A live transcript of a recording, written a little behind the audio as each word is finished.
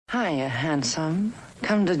Hiya, handsome.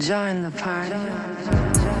 Come to join the party.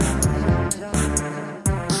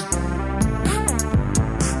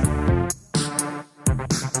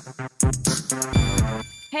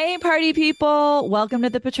 Hey, party people. Welcome to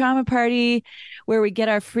the Pajama Party, where we get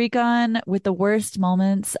our freak on with the worst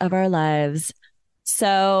moments of our lives.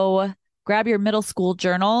 So grab your middle school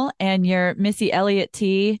journal and your Missy Elliott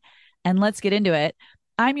tea, and let's get into it.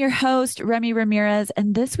 I'm your host, Remy Ramirez,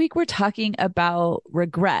 and this week we're talking about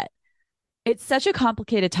regret. It's such a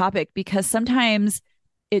complicated topic because sometimes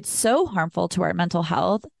it's so harmful to our mental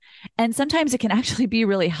health, and sometimes it can actually be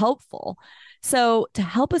really helpful. So, to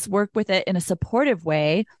help us work with it in a supportive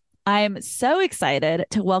way, I'm so excited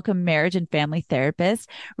to welcome marriage and family therapist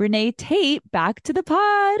Renee Tate back to the pod.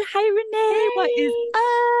 Hi, Renee. What is Hey,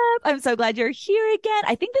 up? I'm so glad you're here again.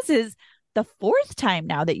 I think this is the fourth time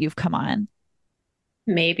now that you've come on.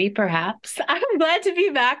 maybe, perhaps. I'm glad to be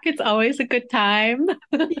back. It's always a good time.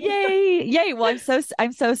 Yay. Yay. Well,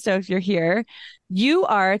 I'm so stoked you're here. You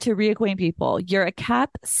are, to reacquaint people, you're a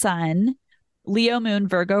Cap Sun, Leo Moon,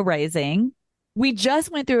 Virgo rising. We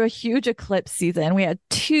just went through a huge eclipse season. We had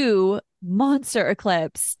two monster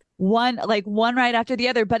eclipse, one right after the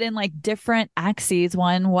other, but in like different axes.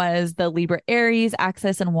 One was the Libra Aries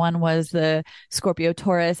axis and one was the Scorpio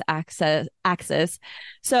Taurus axis.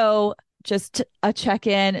 So just a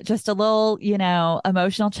check-in, just a little,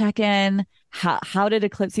 emotional check-in. How did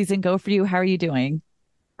eclipse season go for you? How are you doing?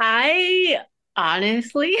 I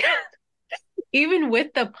honestly, even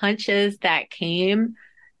with the punches that came,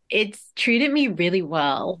 it's treated me really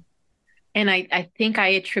well. And I think I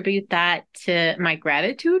attribute that to my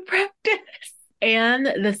gratitude practice and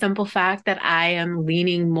the simple fact that I am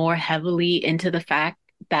leaning more heavily into the fact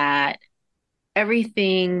that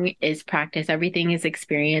everything is practice, everything is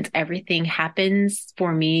experience, everything happens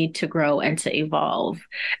for me to grow and to evolve.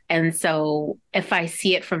 And so if I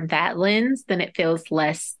see it from that lens, then it feels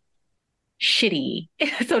less shitty,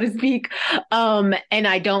 so to speak. And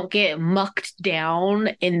I don't get mucked down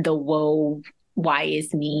in the woe, why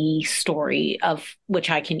is me story of which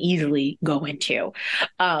I can easily go into.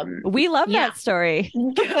 We love Yeah. that story.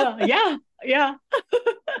 Yeah. Yeah.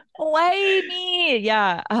 Why me?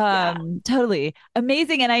 Yeah, Yeah. totally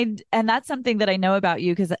amazing. And that's something that I know about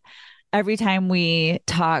you because every time we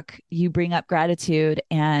talk, you bring up gratitude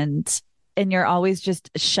and you're always just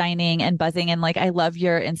shining and buzzing. And like I love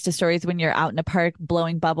your Insta stories when you're out in a park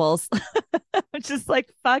blowing bubbles. I'm just like,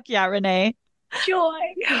 fuck yeah, Renee. Joy.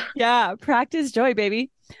 Yeah, practice joy, baby.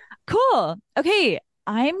 Cool. Okay,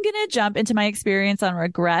 I'm gonna jump into my experience on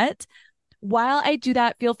regret. While I do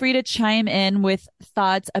that, feel free to chime in with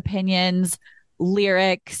thoughts, opinions,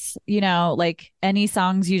 lyrics, like any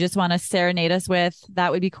songs you just want to serenade us with.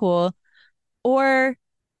 That would be cool. Or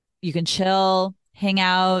you can chill, hang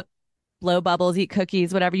out, blow bubbles, eat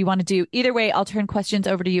cookies, whatever you want to do. Either way, I'll turn questions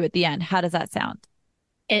over to you at the end. How does that sound?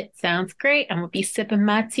 It sounds great. I'm gonna be sipping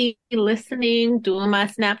my tea, listening, doing my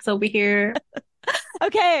snaps over here.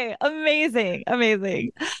 Okay, amazing,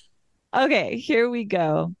 amazing. Okay, here we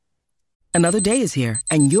go. Another day is here,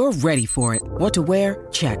 and you're ready for it. What to wear?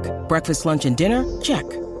 Check. Breakfast, lunch, and dinner? Check.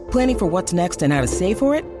 Planning for what's next and how to save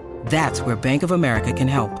for it? That's where Bank of America can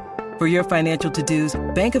help. For your financial to-dos,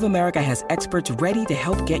 Bank of America has experts ready to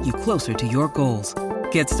help get you closer to your goals.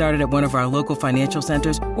 Get started at one of our local financial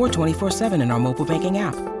centers or 24/7 in our mobile banking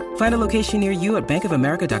app. Find a location near you at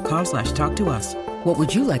bankofamerica.com/talktous. What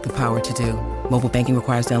would you like the power to do? Mobile banking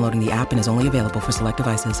requires downloading the app and is only available for select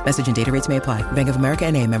devices. Message and data rates may apply. Bank of America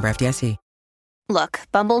NA, member FDIC. Look,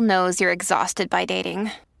 Bumble knows you're exhausted by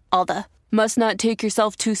dating. All the must not take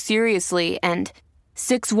yourself too seriously and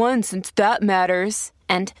 6'1" since that matters.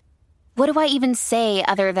 And what do I even say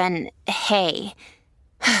other than hey?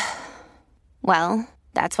 Well,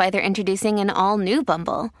 that's why they're introducing an all-new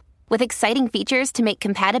Bumble with exciting features to make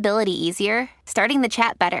compatibility easier, starting the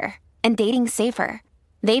chat better, and dating safer.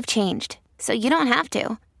 They've changed, so you don't have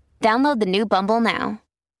to. Download the new Bumble now.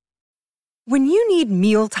 When you need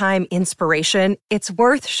mealtime inspiration, it's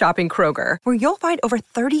worth shopping Kroger, where you'll find over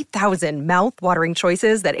 30,000 mouth-watering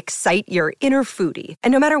choices that excite your inner foodie.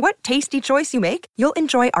 And no matter what tasty choice you make, you'll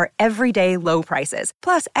enjoy our everyday low prices,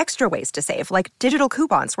 plus extra ways to save, like digital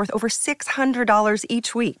coupons worth over $600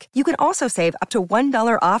 each week. You can also save up to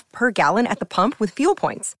 $1 off per gallon at the pump with fuel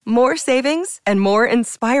points. More savings and more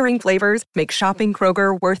inspiring flavors make shopping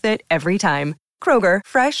Kroger worth it every time. Kroger,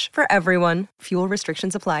 fresh for everyone. Fuel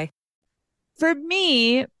restrictions apply. For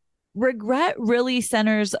me, regret really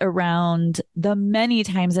centers around the many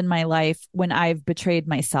times in my life when I've betrayed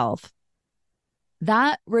myself.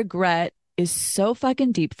 That regret is so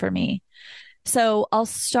fucking deep for me. So I'll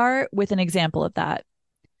start with an example of that.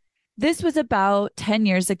 This was about 10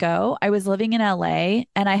 years ago. I was living in LA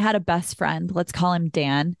and I had a best friend, let's call him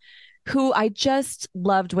Dan, who I just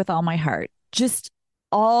loved with all my heart. Just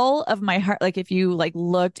all of my heart. Like if you like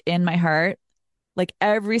looked in my heart, like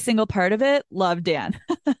every single part of it, loved Dan.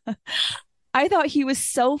 I thought he was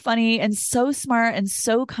so funny and so smart and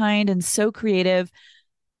so kind and so creative.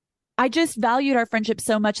 I just valued our friendship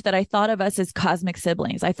so much that I thought of us as cosmic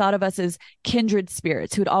siblings. I thought of us as kindred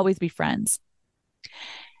spirits who would always be friends.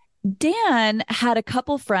 Dan had a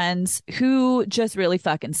couple friends who just really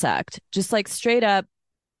fucking sucked. Just like straight up,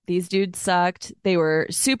 these dudes sucked. They were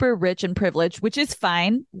super rich and privileged, which is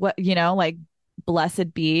fine. What, like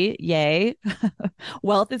blessed be, yay.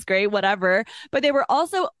 Wealth is great, whatever. But they were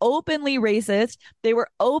also openly racist. They were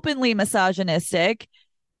openly misogynistic.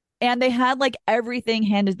 And they had like everything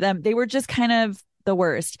handed to them. They were just kind of the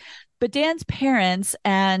worst. But Dan's parents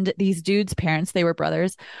and these dudes' parents, they were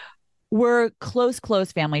brothers, were close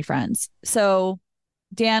family friends. So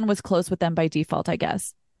Dan was close with them by default, I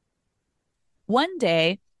guess. One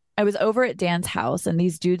day, I was over at Dan's house and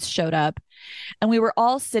these dudes showed up and we were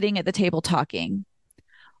all sitting at the table talking.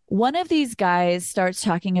 One of these guys starts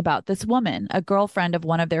talking about this woman, a girlfriend of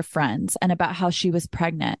one of their friends, and about how she was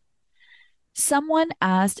pregnant. Someone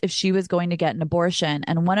asked if she was going to get an abortion,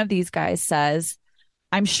 and one of these guys says,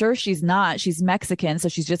 I'm sure she's not. She's Mexican, so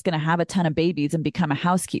she's just going to have a ton of babies and become a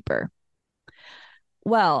housekeeper.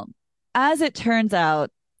 Well, as it turns out,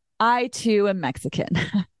 I too am Mexican.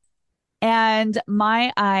 And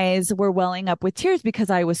my eyes were welling up with tears because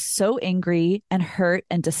I was so angry and hurt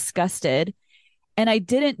and disgusted, and I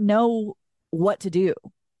didn't know what to do.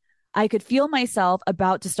 I could feel myself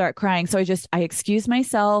about to start crying. So I excused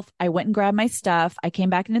myself. I went and grabbed my stuff. I came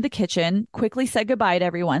back into the kitchen, quickly said goodbye to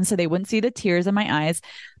everyone so they wouldn't see the tears in my eyes,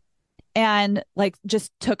 and like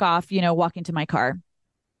just took off, walking to my car.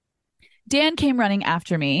 Dan came running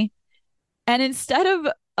after me. And instead of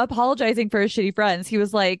apologizing for his shitty friends, he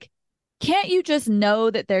was like, can't you just know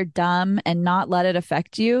that they're dumb and not let it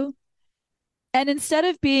affect you? And instead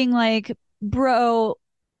of being like, bro,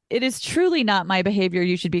 it is truly not my behavior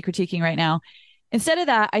you should be critiquing right now. Instead of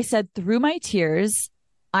that, I said through my tears,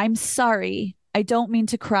 I'm sorry. I don't mean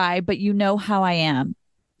to cry, but you know how I am.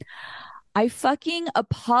 I fucking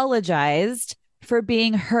apologized for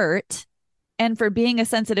being hurt and for being a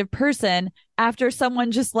sensitive person after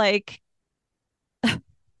someone just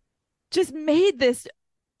just made this,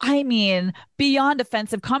 beyond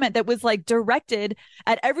offensive comment that was like directed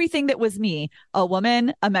at everything that was me, a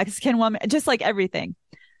woman, a Mexican woman, just like everything.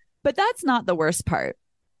 But that's not the worst part.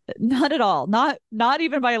 Not at all. Not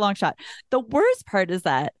even by a long shot. The worst part is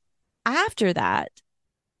that after that,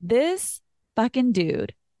 this fucking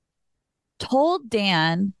dude told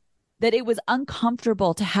Dan that it was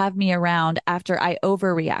uncomfortable to have me around after I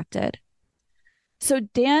overreacted. So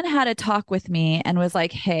Dan had a talk with me and was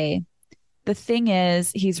like, hey, the thing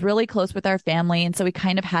is, he's really close with our family. And so he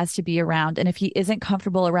kind of has to be around. And if he isn't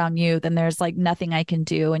comfortable around you, then there's like nothing I can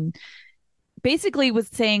do. And basically was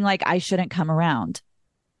saying like, I shouldn't come around.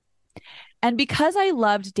 And because I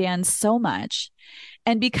loved Dan so much,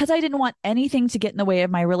 and because I didn't want anything to get in the way of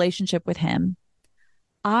my relationship with him,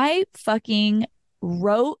 I fucking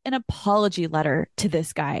wrote an apology letter to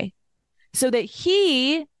this guy so that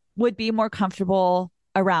he would be more comfortable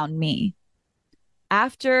around me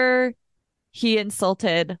after he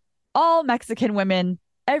insulted all Mexican women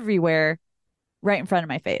everywhere right in front of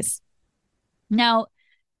my face. Now,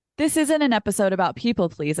 this isn't an episode about people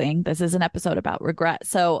pleasing. This is an episode about regret.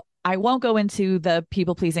 So I won't go into the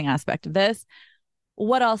people pleasing aspect of this.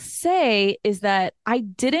 What I'll say is that I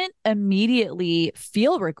didn't immediately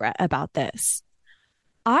feel regret about this.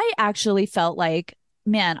 I actually felt like,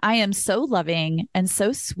 man, I am so loving and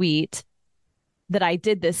so sweet that I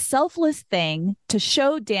did this selfless thing to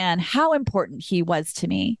show Dan how important he was to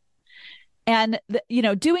me. And,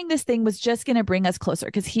 doing this thing was just going to bring us closer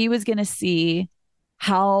because he was going to see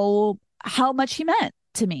how much he meant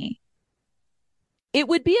to me. It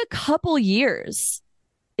would be a couple years.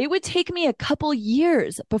 It would take me a couple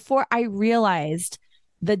years before I realized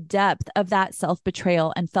the depth of that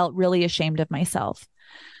self-betrayal and felt really ashamed of myself.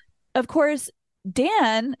 Of course,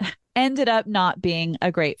 Dan ended up not being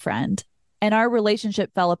a great friend. And our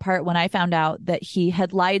relationship fell apart when I found out that he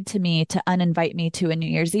had lied to me to uninvite me to a New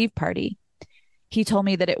Year's Eve party. He told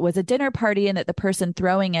me that it was a dinner party and that the person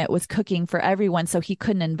throwing it was cooking for everyone, so he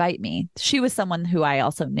couldn't invite me. She was someone who I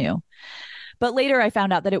also knew. But later I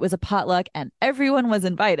found out that it was a potluck and everyone was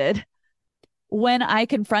invited. When I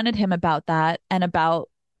confronted him about that and about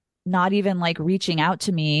not even like reaching out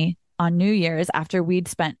to me on New Year's after we'd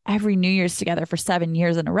spent every New Year's together for 7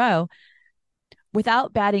 years in a row,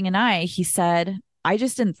 without batting an eye, he said, I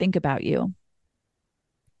just didn't think about you.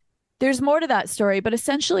 There's more to that story, but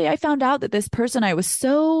essentially I found out that this person I was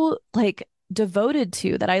so like devoted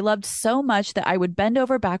to, that I loved so much that I would bend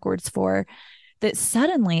over backwards for, that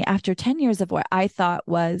suddenly after 10 years of what I thought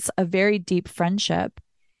was a very deep friendship,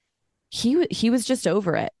 he was just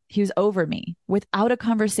over it. He was over me without a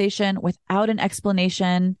conversation, without an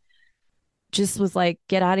explanation, just was like,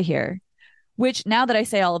 get out of here. Which now that I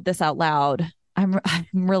say all of this out loud, I'm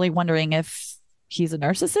really wondering if he's a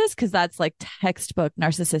narcissist, because that's like textbook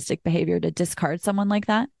narcissistic behavior to discard someone like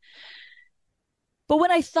that. But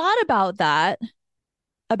when I thought about that,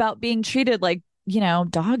 about being treated like,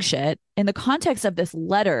 dog shit in the context of this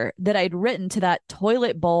letter that I'd written to that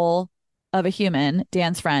toilet bowl of a human,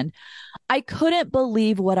 Dan's friend, I couldn't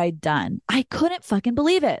believe what I'd done. I couldn't fucking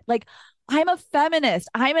believe it. Like, I'm a feminist.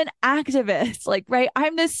 I'm an activist. Like, right?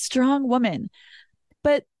 I'm this strong woman.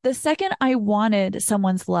 But the second I wanted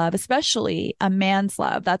someone's love, especially a man's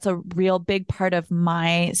love, that's a real big part of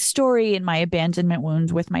my story and my abandonment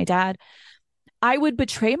wound with my dad, I would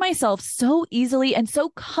betray myself so easily and so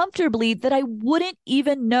comfortably that I wouldn't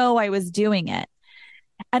even know I was doing it.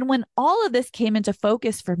 And when all of this came into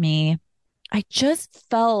focus for me, I just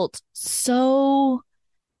felt so,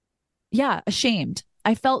 ashamed.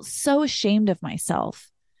 I felt so ashamed of myself.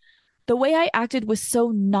 The way I acted was so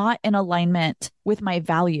not in alignment with my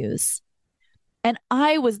values. And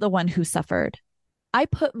I was the one who suffered. I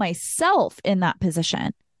put myself in that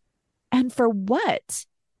position. And for what?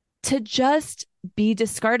 To just be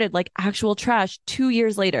discarded like actual trash 2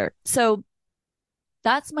 years later. So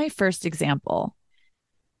that's my first example.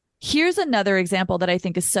 Here's another example that I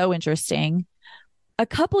think is so interesting. A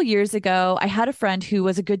couple years ago, I had a friend who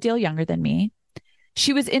was a good deal younger than me.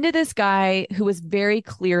 She was into this guy who was very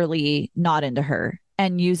clearly not into her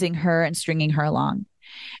and using her and stringing her along.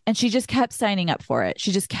 And she just kept signing up for it.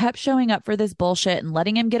 She just kept showing up for this bullshit and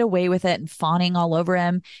letting him get away with it and fawning all over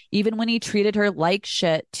him, even when he treated her like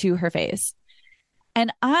shit to her face.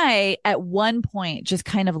 And I, at one point, just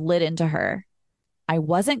kind of lit into her. I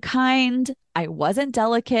wasn't kind, I wasn't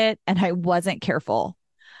delicate, and I wasn't careful.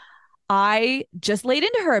 I just laid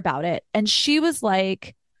into her about it. And she was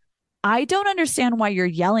like, I don't understand why you're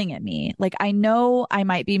yelling at me. Like, I know I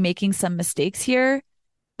might be making some mistakes here,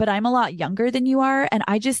 but I'm a lot younger than you are. And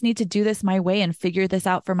I just need to do this my way and figure this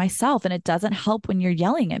out for myself. And it doesn't help when you're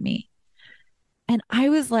yelling at me. And I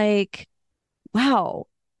was like, wow,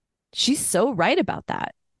 she's so right about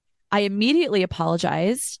that. I immediately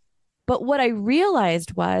apologized. But what I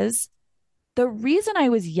realized was the reason I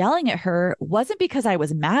was yelling at her wasn't because I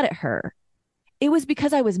was mad at her. It was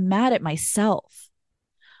because I was mad at myself.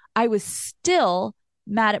 I was still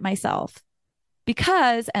mad at myself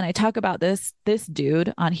because, and I talk about this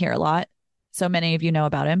dude on here a lot, so many of you know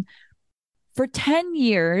about him. For 10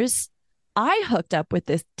 years, I hooked up with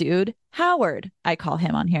this dude, Howard, I call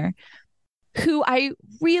him on here, who I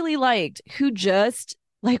really liked, who just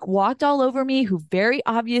like walked all over me, who very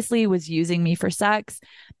obviously was using me for sex,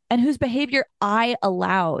 and whose behavior I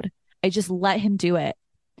allowed. I just let him do it.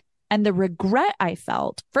 And the regret I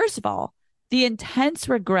felt, first of all, the intense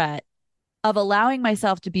regret of allowing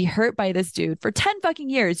myself to be hurt by this dude for 10 fucking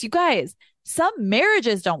years. You guys, some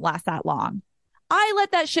marriages don't last that long. I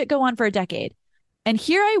let that shit go on for a decade. And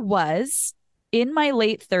here I was in my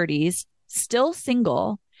late 30s, still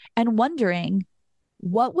single, and wondering,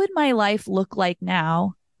 what would my life look like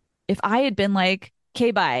now if I had been like,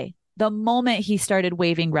 okay, bye, the moment he started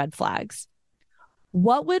waving red flags?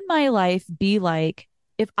 What would my life be like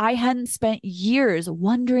if I hadn't spent years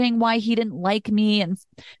wondering why he didn't like me and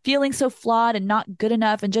feeling so flawed and not good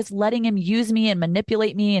enough and just letting him use me and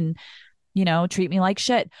manipulate me and, treat me like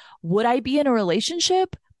shit? Would I be in a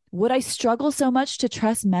relationship? Would I struggle so much to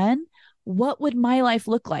trust men? What would my life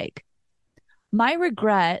look like? My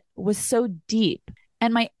regret was so deep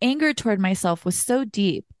and my anger toward myself was so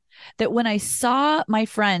deep that when I saw my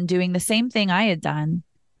friend doing the same thing I had done,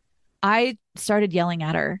 I started yelling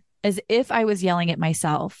at her as if I was yelling at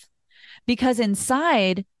myself, because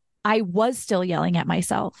inside I was still yelling at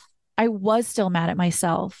myself. I was still mad at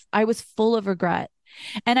myself. I was full of regret.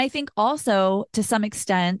 And I think also to some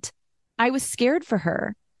extent, I was scared for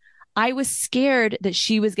her. I was scared that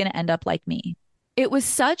she was going to end up like me. It was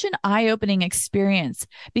such an eye-opening experience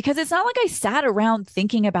because it's not like I sat around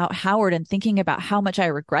thinking about Howard and thinking about how much I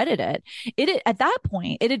regretted it. At that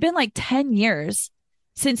point, it had been like 10 years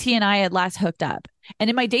since he and I had last hooked up. And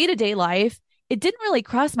in my day-to-day life, it didn't really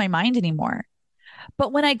cross my mind anymore.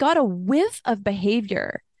 But when I got a whiff of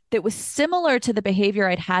behavior that was similar to the behavior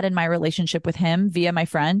I'd had in my relationship with him via my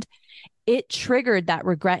friend, it triggered that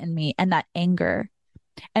regret in me and that anger.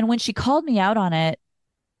 And when she called me out on it,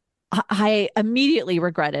 I immediately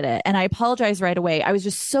regretted it and I apologized right away. I was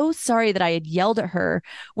just so sorry that I had yelled at her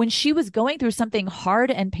when she was going through something hard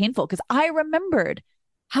and painful because I remembered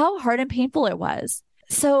how hard and painful it was.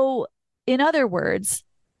 So, in other words,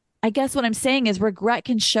 I guess what I'm saying is regret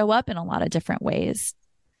can show up in a lot of different ways.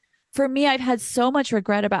 For me, I've had so much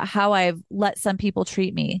regret about how I've let some people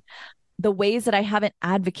treat me, the ways that I haven't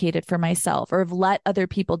advocated for myself or have let other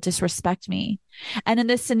people disrespect me. And in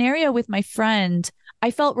this scenario with my friend,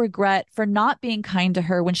 I felt regret for not being kind to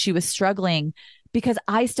her when she was struggling because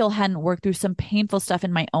I still hadn't worked through some painful stuff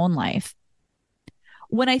in my own life.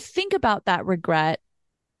 When I think about that regret,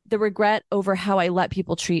 the regret over how I let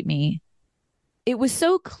people treat me, it was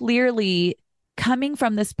so clearly coming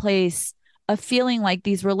from this place of feeling like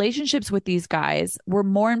these relationships with these guys were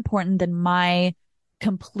more important than my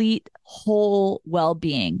complete whole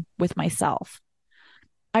well-being with myself.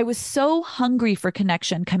 I was so hungry for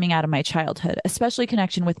connection coming out of my childhood, especially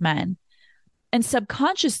connection with men. And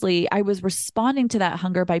subconsciously, I was responding to that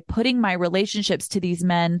hunger by putting my relationships to these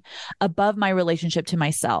men above my relationship to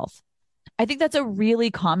myself. I think that's a really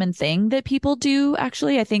common thing that people do,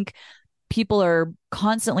 actually. I think people are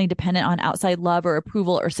constantly dependent on outside love or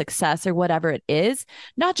approval or success or whatever it is,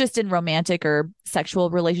 not just in romantic or sexual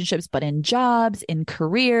relationships, but in jobs, in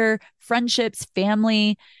career, friendships,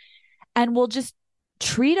 family. And we'll just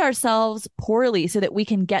treat ourselves poorly so that we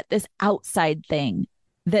can get this outside thing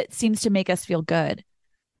that seems to make us feel good.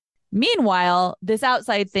 Meanwhile, this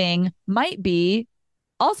outside thing might be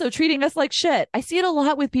also treating us like shit. I see it a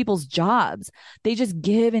lot with people's jobs. They just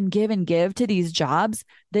give and give and give to these jobs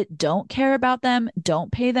that don't care about them,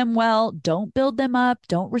 don't pay them well, don't build them up,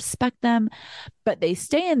 don't respect them, but they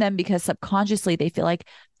stay in them because subconsciously they feel like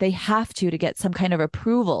they have to get some kind of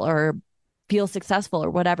approval or feel successful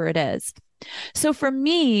or whatever it is. So for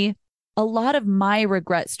me, a lot of my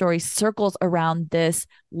regret story circles around this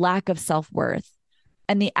lack of self-worth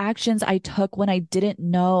and the actions I took when I didn't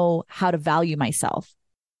know how to value myself.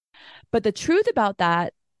 But the truth about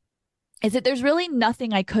that is that there's really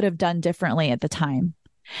nothing I could have done differently at the time.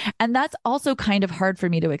 And that's also kind of hard for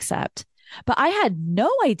me to accept. But I had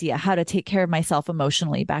no idea how to take care of myself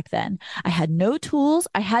emotionally back then. I had no tools.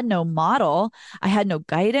 I had no model. I had no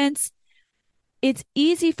guidance. It's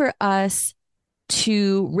easy for us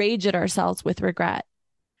to rage at ourselves with regret,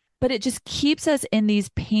 but it just keeps us in these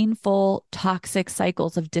painful, toxic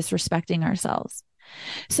cycles of disrespecting ourselves.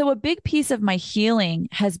 So a big piece of my healing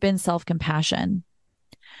has been self-compassion.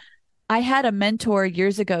 I had a mentor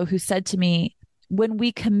years ago who said to me, when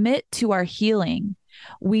we commit to our healing,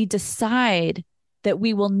 we decide that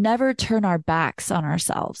we will never turn our backs on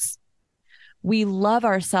ourselves. We love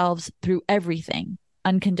ourselves through everything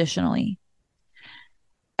unconditionally.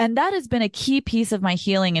 And that has been a key piece of my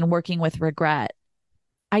healing and working with regret.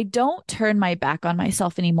 I don't turn my back on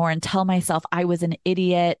myself anymore and tell myself I was an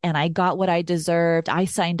idiot and I got what I deserved. I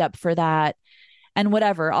signed up for that and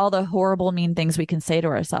whatever, all the horrible, mean things we can say to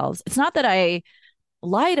ourselves. It's not that I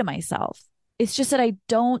lie to myself. It's just that I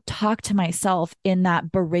don't talk to myself in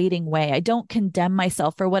that berating way. I don't condemn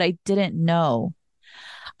myself for what I didn't know.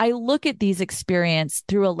 I look at these experiences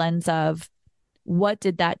through a lens of what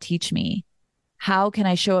did that teach me? How can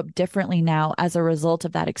I show up differently now as a result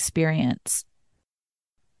of that experience?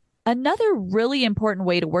 Another really important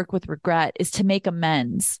way to work with regret is to make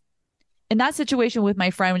amends. In that situation with my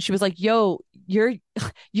friend, when she was like, yo, you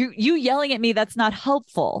yelling at me, that's not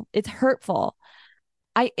helpful. It's hurtful.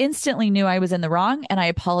 I instantly knew I was in the wrong and I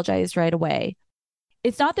apologized right away.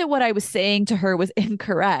 It's not that what I was saying to her was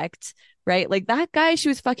incorrect, right? Like that guy she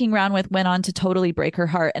was fucking around with went on to totally break her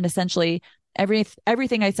heart. And essentially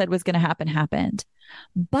everything I said was going to happen happened.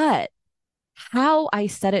 But how I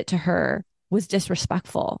said it to her was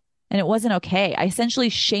disrespectful and it wasn't okay. I essentially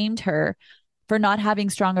shamed her for not having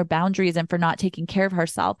stronger boundaries and for not taking care of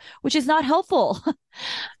herself, which is not helpful.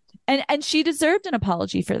 And she deserved an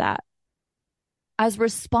apology for that. As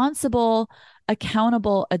responsible,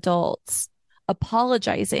 accountable adults,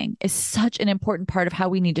 apologizing is such an important part of how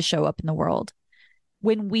we need to show up in the world.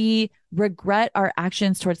 When we regret our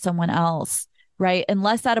actions towards someone else, right?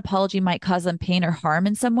 Unless that apology might cause them pain or harm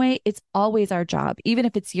in some way, it's always our job, even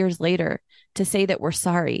if it's years later, to say that we're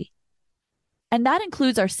sorry. And that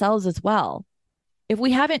includes ourselves as well. If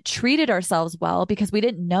we haven't treated ourselves well because we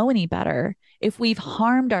didn't know any better, if we've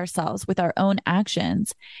harmed ourselves with our own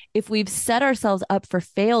actions, if we've set ourselves up for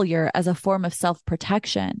failure as a form of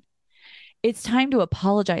self-protection, it's time to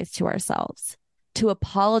apologize to ourselves, to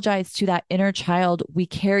apologize to that inner child we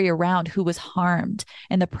carry around who was harmed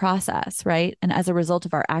in the process, right? And as a result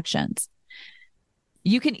of our actions.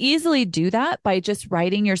 You can easily do that by just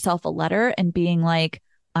writing yourself a letter and being like,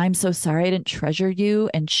 I'm so sorry I didn't treasure you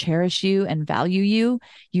and cherish you and value you.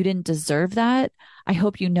 You didn't deserve that. I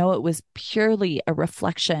hope you know it was purely a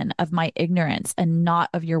reflection of my ignorance and not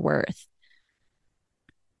of your worth.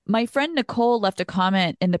 My friend Nicole left a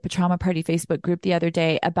comment in the Patrauma Party Facebook group the other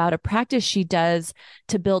day about a practice she does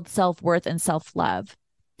to build self-worth and self-love.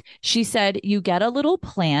 She said, you get a little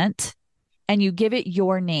plant and you give it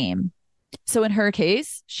your name. So in her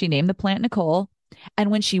case, she named the plant Nicole.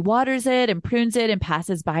 And when she waters it and prunes it and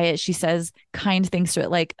passes by it, she says kind things to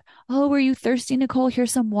it like, oh, were you thirsty, Nicole?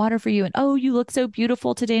 Here's some water for you. And oh, you look so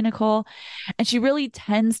beautiful today, Nicole. And she really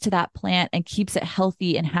tends to that plant and keeps it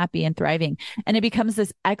healthy and happy and thriving. And it becomes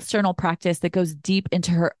this external practice that goes deep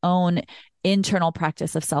into her own internal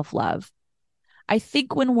practice of self-love. I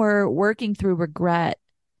think when we're working through regret,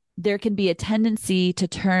 there can be a tendency to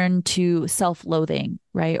turn to self-loathing,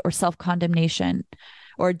 right? Or self-condemnation,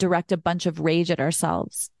 or direct a bunch of rage at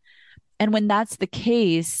ourselves. And when that's the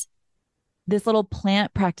case, this little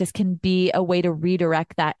plant practice can be a way to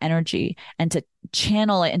redirect that energy and to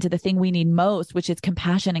channel it into the thing we need most, which is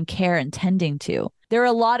compassion and care and tending to. There are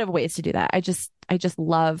a lot of ways to do that. I just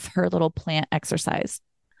love her little plant exercise.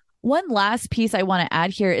 One last piece I want to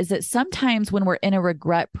add here is that sometimes when we're in a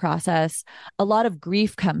regret process, a lot of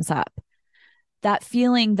grief comes up. That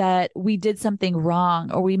feeling that we did something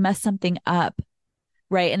wrong or we messed something up,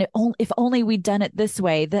 right? And if only we'd done it this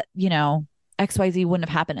way, that, XYZ wouldn't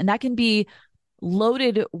have happened. And that can be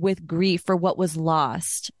loaded with grief for what was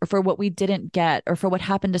lost or for what we didn't get or for what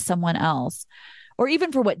happened to someone else, or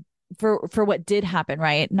even for what did happen,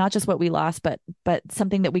 right? Not just what we lost, but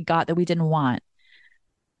something that we got that we didn't want.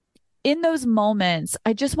 In those moments,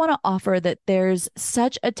 I just want to offer that there's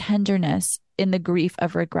such a tenderness in the grief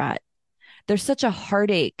of regret. There's such a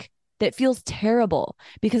heartache that feels terrible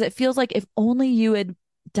because it feels like if only you had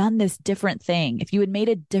done this different thing, if you had made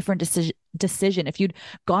a different decision, if you'd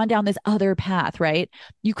gone down this other path, right?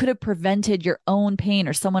 You could have prevented your own pain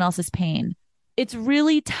or someone else's pain. It's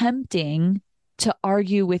really tempting to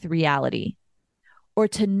argue with reality or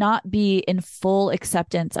to not be in full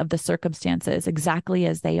acceptance of the circumstances exactly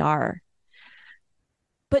as they are.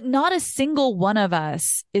 But not a single one of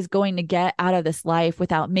us is going to get out of this life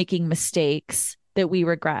without making mistakes that we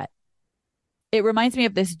regret. It reminds me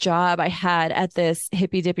of this job I had at this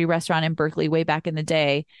hippy dippy restaurant in Berkeley way back in the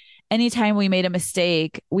day. Anytime we made a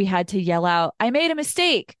mistake, we had to yell out, I made a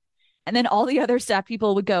mistake. And then all the other staff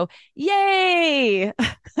people would go, yay.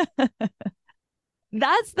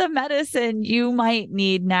 That's the medicine you might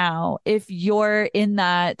need now if you're in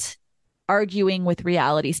that arguing with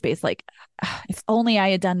reality space. Like, if only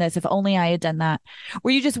I had done this, if only I had done that,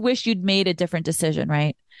 where you just wish you'd made a different decision,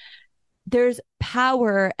 right? There's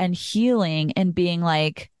power and healing in being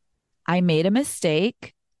like, I made a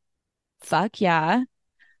mistake. Fuck yeah.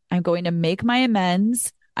 I'm going to make my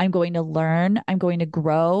amends. I'm going to learn. I'm going to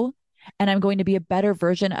grow. And I'm going to be a better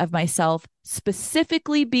version of myself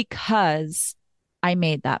specifically because I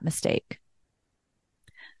made that mistake.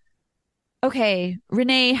 Okay,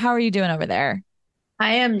 Renee, how are you doing over there?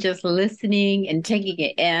 I am just listening and taking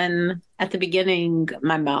it in. At the beginning,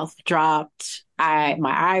 my mouth dropped. My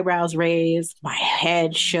eyebrows raised. My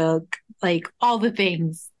head shook. Like all the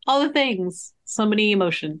things. So many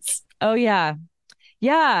emotions. Oh, yeah.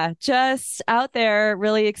 Yeah, just out there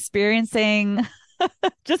really experiencing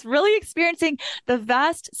the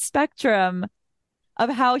vast spectrum of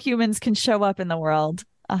how humans can show up in the world.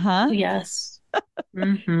 Uh-huh. Yes.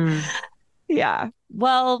 Mm-hmm. Yeah.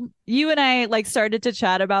 Well, you and I started to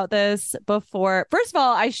chat about this before. First of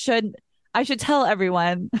all, I should tell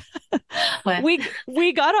everyone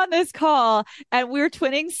we got on this call and we were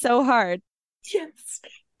twinning so hard. Yes.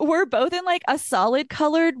 We're both in a solid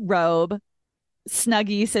colored robe,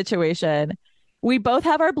 snuggie situation. We both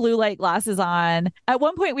have our blue light glasses on. At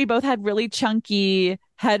one point, we both had really chunky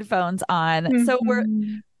headphones on. Mm-hmm. So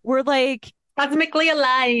we're like cosmically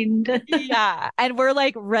aligned. Yeah. And we're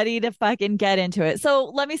ready to fucking get into it. So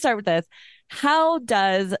let me start with this. How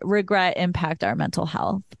does regret impact our mental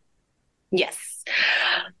health? Yes.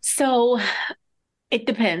 So it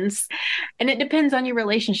depends. And it depends on your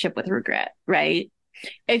relationship with regret, right?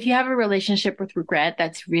 If you have a relationship with regret,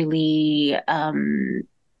 that's really,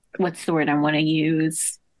 what's the word I want to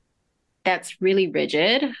use? That's really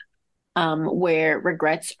rigid, where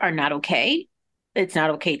regrets are not okay. It's not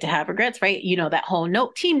okay to have regrets, right? That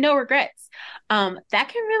whole team, no regrets. That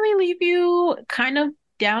can really leave you kind of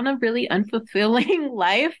down a really unfulfilling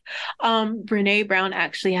life. Brene Brown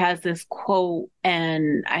actually has this quote,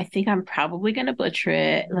 and I think I'm probably going to butcher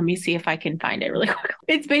it. Let me see if I can find it really quick.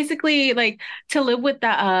 It's basically to live with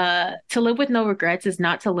no regrets is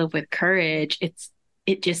not to live with courage. It's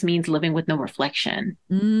it just means living with no reflection.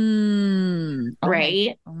 Oh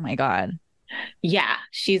right? oh my God. Yeah,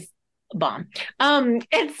 she's a bomb. And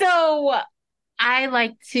so I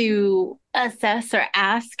like to assess or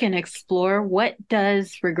ask and explore, what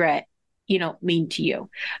does regret, mean to you?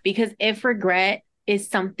 Because if regret is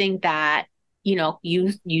something that,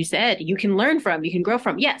 you said you can learn from, you can grow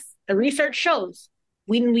from. Yes, the research shows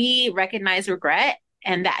when we recognize regret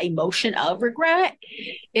and that emotion of regret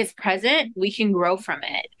is present, we can grow from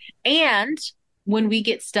it. And when we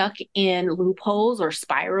get stuck in loopholes or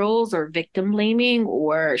spirals or victim blaming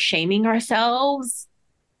or shaming ourselves,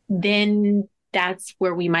 then that's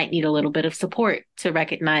where we might need a little bit of support to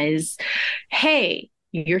recognize, hey,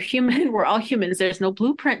 you're human. We're all humans. There's no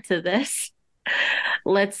blueprint to this.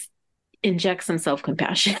 Let's inject some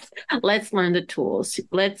self-compassion. Let's learn the tools.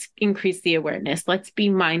 Let's increase the awareness. Let's be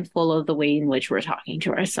mindful of the way in which we're talking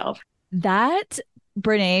to ourselves. That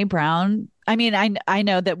Brene Brown, I mean, I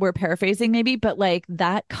know that we're paraphrasing maybe, but like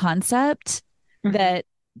that concept that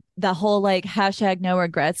the whole like hashtag no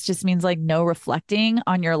regrets just means like no reflecting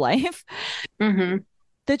on your life.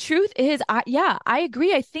 The truth is, I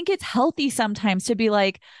agree. I think it's healthy sometimes to be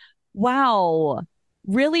like, wow,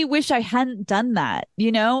 really wish I hadn't done that.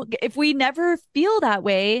 If we never feel that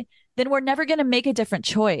way, then we're never going to make a different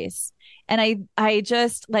choice. And I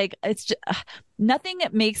just like, it's just, nothing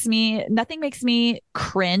makes me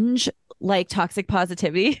cringe like toxic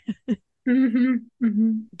positivity.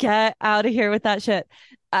 Get out of here with that shit.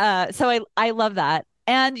 So I love that.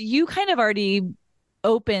 And you kind of already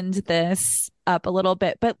opened this up a little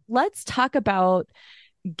bit, but let's talk about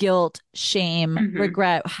guilt, shame,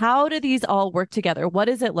 regret. How do these all work together? What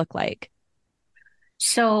does it look like?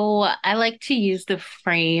 So I like to use the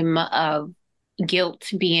frame of guilt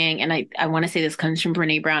being, and I want to say this comes from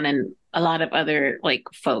Brene Brown and a lot of other like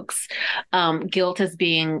folks, guilt as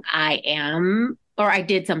being I am, or I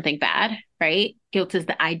did something bad, right? Guilt is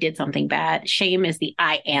the I did something bad. Shame is the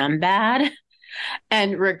I am bad.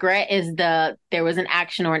 And regret is there was an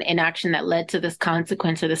action or an inaction that led to this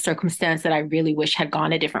consequence or the circumstance that I really wish had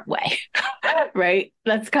gone a different way. Right?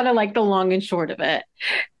 That's kind of like the long and short of it.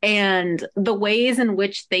 And the ways in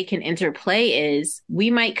which they can interplay is we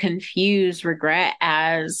might confuse regret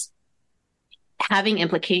as having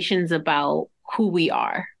implications about who we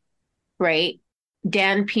are, right?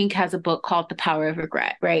 Dan Pink has a book called The Power of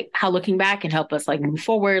Regret, right? How looking back can help us like move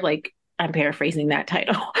forward. Like I'm paraphrasing that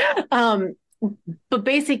title. But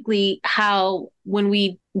basically how when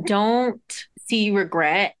we don't see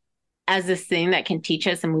regret as this thing that can teach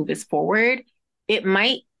us and move us forward, it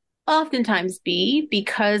might oftentimes be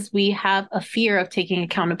because we have a fear of taking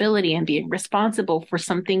accountability and being responsible for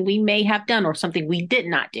something we may have done or something we did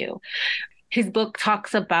not do. His book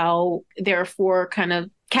talks about there are 4 kind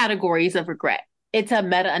of categories of regret. It's a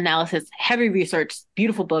meta-analysis, heavy research,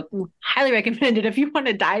 beautiful book. Highly recommend it if you want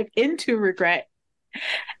to dive into regret.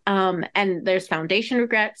 And there's foundation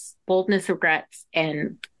regrets, boldness regrets,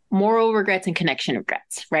 and moral regrets and connection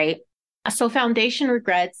regrets, right? So foundation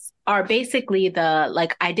regrets are basically the,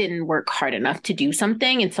 like, I didn't work hard enough to do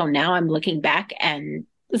something. And so now I'm looking back and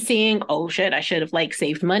seeing, oh shit, I should have like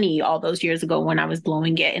saved money all those years ago when I was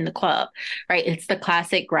blowing it in the club, right? It's the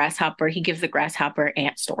classic grasshopper. He gives the grasshopper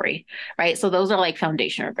ant story, right? So those are like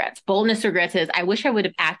foundation regrets. Boldness regrets is, I wish I would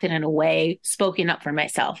have acted in a way, spoken up for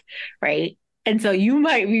myself, right? And so you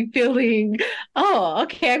might be feeling, oh,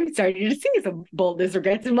 okay, I'm starting to see some boldness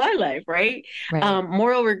regrets in my life, right?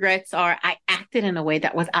 Moral regrets are, I acted in a way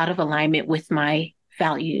that was out of alignment with my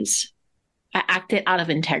values. I acted out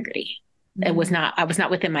of integrity. I was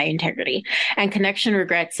not within my integrity. And connection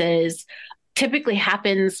regrets is typically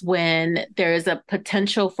happens when there is a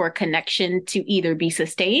potential for connection to either be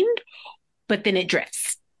sustained, but then it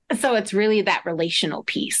drifts. So it's really that relational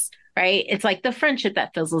piece. Right? It's like the friendship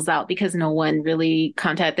that fizzles out because no one really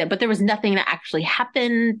contacted, but there was nothing that actually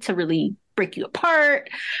happened to really break you apart.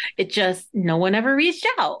 It just, no one ever reached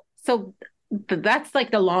out. So that's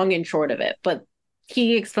like the long and short of it. But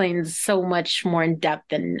he explains so much more in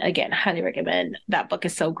depth, and again, highly recommend. That book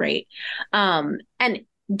is so great. And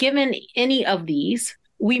given any of these,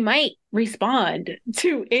 we might respond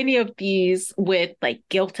to any of these with like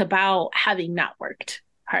guilt about having not worked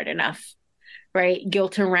hard enough. Right?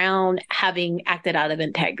 Guilt around having acted out of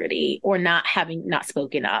integrity or not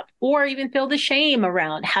spoken up, or even feel the shame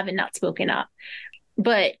around having not spoken up.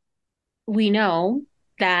 But we know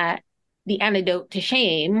that the antidote to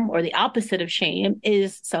shame, or the opposite of shame,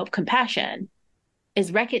 is self-compassion,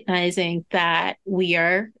 is recognizing that we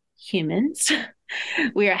are humans.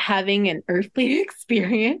 We are having an earthly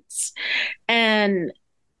experience, and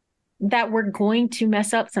that we're going to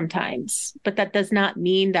mess up sometimes, but that does not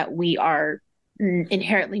mean that we are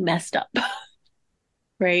inherently messed up,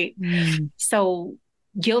 right? So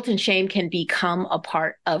guilt and shame can become a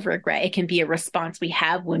part of regret. It can be a response we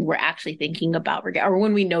have when we're actually thinking about regret, or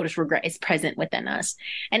when we notice regret is present within us.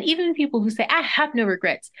 And even people who say, I have no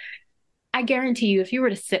regrets, I guarantee you, if you were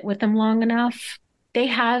to sit with them long enough, they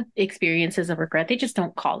have experiences of regret. They just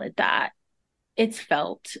don't call it that. It's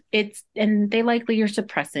felt. And they likely are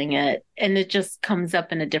suppressing it, and it just comes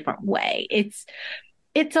up in a different way. It's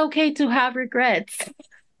okay to have regrets.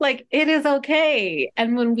 Like, it is okay.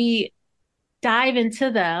 And when we dive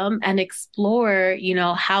into them and explore,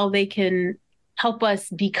 how they can help us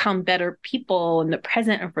become better people in the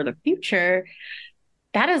present and for the future,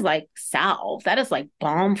 that is like salve. That is like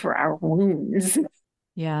balm for our wounds.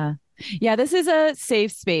 Yeah. Yeah. This is a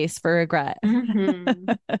safe space for regret.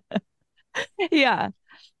 Mm-hmm. Yeah.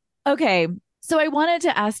 Okay. So I wanted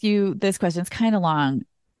to ask you this question. It's kind of long.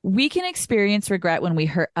 We can experience regret when we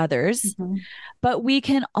hurt others, but we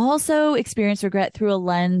can also experience regret through a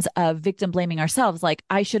lens of victim blaming ourselves. Like,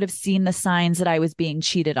 I should have seen the signs that I was being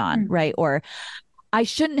cheated on, right? Or I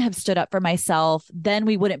shouldn't have stood up for myself. Then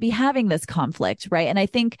we wouldn't be having this conflict, right? And I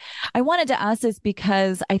think I wanted to ask this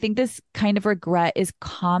because I think this kind of regret is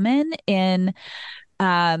common in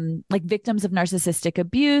like victims of narcissistic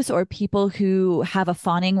abuse, or people who have a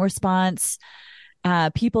fawning response,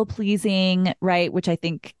 people pleasing, right? Which I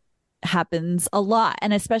think happens a lot.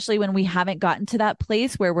 And especially when we haven't gotten to that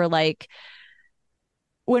place where we're like,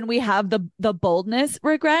 when we have the boldness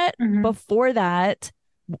regret, before that,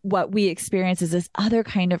 what we experience is this other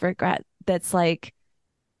kind of regret that's like,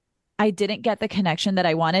 I didn't get the connection that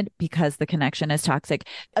I wanted because the connection is toxic.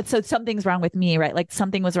 So something's wrong with me, right? Like,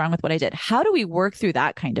 something was wrong with what I did. How do we work through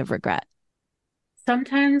that kind of regret?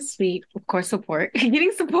 Sometimes we, of course, support.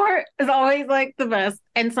 Getting support is always like the best.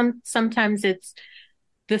 And sometimes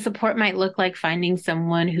the support might look like finding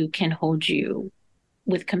someone who can hold you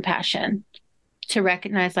with compassion, to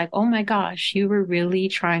recognize like, oh my gosh, you were really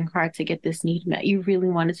trying hard to get this need met. You really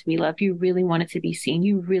wanted to be loved. You really wanted to be seen.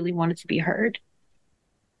 You really wanted to be heard.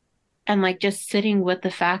 And like, just sitting with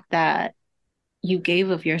the fact that you gave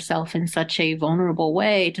of yourself in such a vulnerable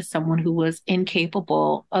way to someone who was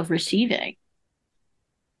incapable of receiving,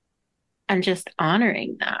 and just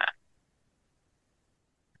honoring that.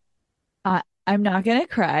 I'm not going to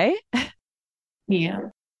cry. Yeah.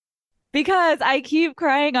 Because I keep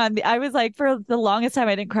crying I was like, for the longest time,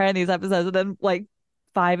 I didn't cry on these episodes. And then like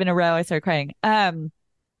 5 in a row, I started crying.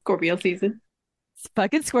 Scorpio season. It's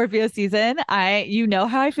fucking Scorpio season. You know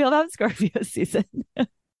how I feel about Scorpio season.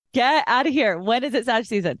 Get out of here. When is it Sag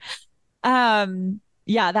season?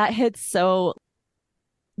 Yeah, that hits so,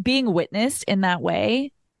 being witnessed in that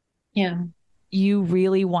way. Yeah. You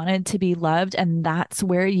really wanted to be loved, and that's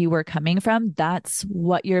where you were coming from. That's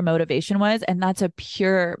what your motivation was. And that's a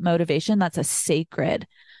pure motivation. That's a sacred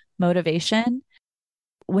motivation.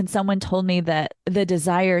 When someone told me that the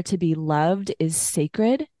desire to be loved is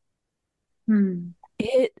sacred,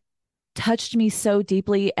 it touched me so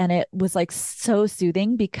deeply. And it was like so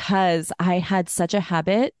soothing, because I had such a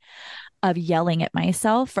habit of yelling at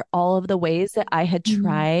myself for all of the ways that I had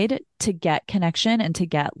tried to get connection and to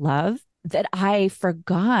get love, that I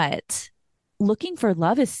forgot looking for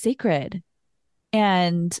love is sacred.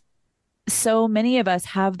 And so many of us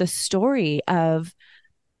have the story of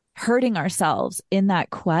hurting ourselves in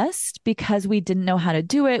that quest because we didn't know how to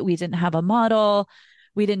do it. We didn't have a model.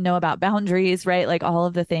 We didn't know about boundaries, right? Like all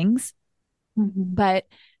of the things. But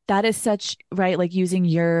that is such, right? Like, using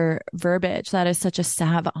your verbiage, that is such a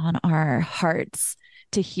salve on our hearts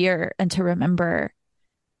to hear and to remember.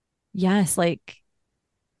 Yes, like,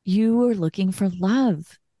 you were looking for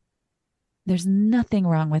love. There's nothing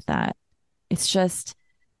wrong with that. It's just,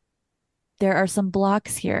 there are some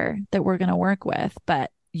blocks here that we're going to work with,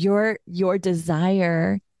 but your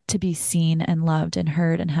desire to be seen and loved and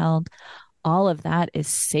heard and held, all of that is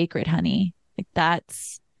sacred, honey. Like,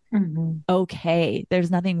 that's okay.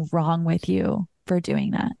 There's nothing wrong with you for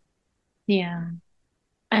doing that. Yeah.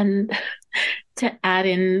 And to add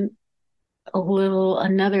in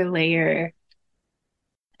another layer,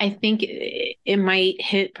 I think it might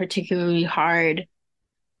hit particularly hard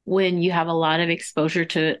when you have a lot of exposure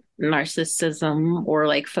to narcissism, or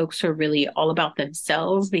like folks who are really all about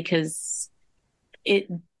themselves, because it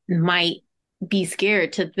might be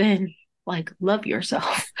scared to then like love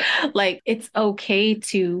yourself. Like, it's okay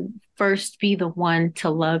to first be the one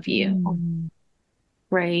to love you,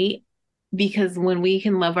 right? Because when we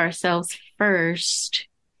can love ourselves first,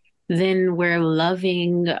 then we're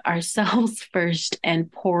loving ourselves first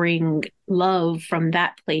and pouring love from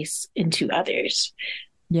that place into others.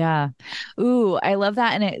 Yeah. Ooh, I love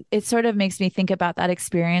that. And it sort of makes me think about that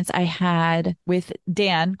experience I had with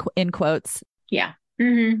Dan, in quotes, Yeah.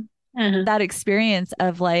 Uh-huh. that experience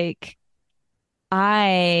of like,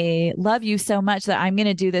 I love you so much that I'm going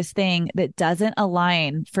to do this thing that doesn't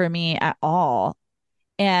align for me at all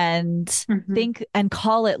and Mhm. think and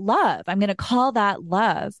call it love. I'm going to call that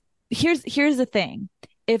love. Here's the thing.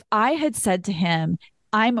 If I had said to him,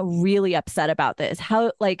 I'm really upset about this,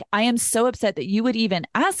 how like I am so upset that you would even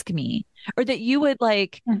ask me or that you would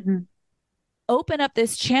like Mhm. open up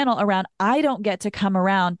this channel around I don't get to come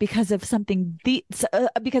around because of something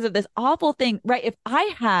because of this awful thing, right? If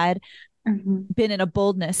I had Mhm. been in a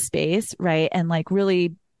boldness space, right, and like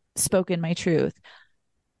really spoken my truth,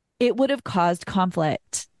 it would have caused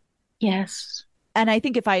conflict. Yes. And I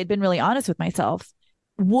think if I had been really honest with myself,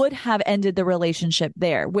 would have ended the relationship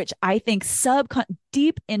there, which I think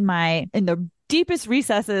deep in the deepest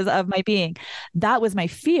recesses of my being, that was my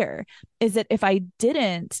fear, is that if I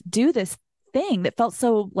didn't do this thing that felt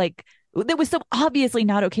so like that was so obviously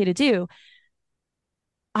not okay to do,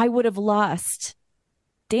 I would have lost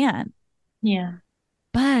Dan. Yeah.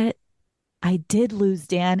 But I did lose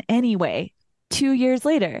Dan anyway, 2 years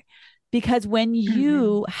later, because when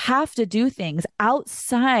you have to do things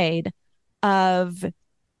outside of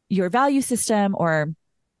your value system or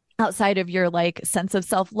outside of your like sense of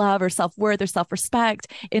self-love or self-worth or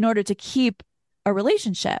self-respect in order to keep a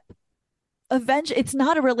relationship, eventually it's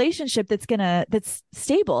not a relationship that's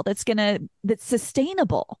stable, that's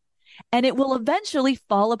sustainable, and it will eventually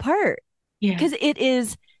fall apart Yeah. because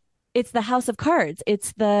it's the house of cards.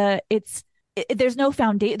 There's no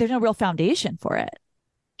foundation. There's no real foundation for it.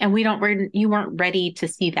 And you weren't ready to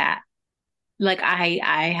see that. Like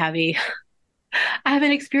I have I have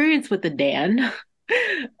an experience with the Dan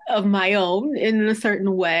of my own in a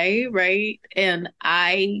certain way, right? And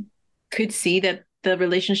I could see that the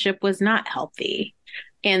relationship was not healthy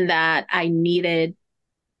and that I needed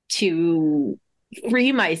to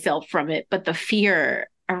free myself from it, but the fear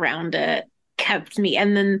around it kept me.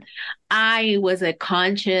 And then I was a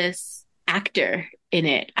conscious actor in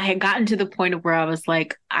it. I had gotten to the point of where I was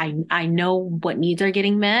like, I know what needs are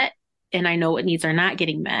getting met and I know what needs are not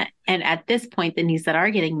getting met. And at this point, the needs that are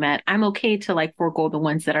getting met, I'm okay to like forego the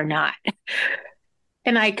ones that are not.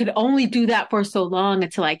 And I could only do that for so long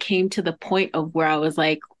until I came to the point of where I was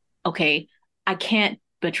like, okay, I can't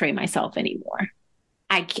betray myself anymore.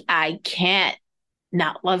 I can't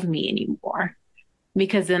not love me anymore.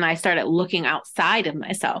 Because then I started looking outside of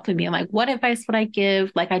myself and being like, what advice would I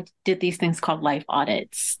give? Like I did these things called life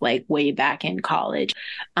audits, like way back in college.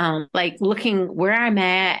 Like looking where I'm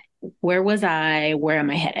at, where was I, where am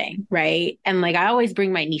I heading? Right. And like I always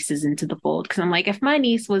bring my nieces into the fold because I'm like, if my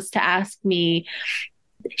niece was to ask me,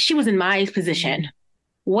 she was in my position,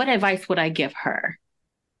 what advice would I give her?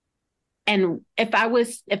 And if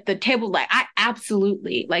the table, like, I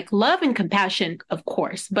absolutely like love and compassion, of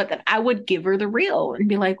course, but that I would give her the real and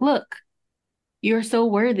be like, look, you're so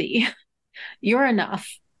worthy. You're enough.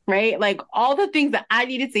 Right. Like all the things that I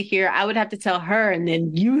needed to hear, I would have to tell her and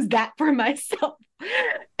then use that for myself.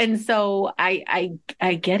 And so I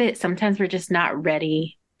get it. Sometimes we're just not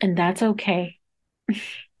ready, and that's okay.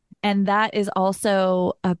 And that is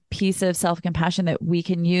also a piece of self-compassion that we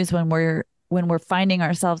can use when we're finding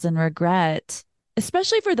ourselves in regret,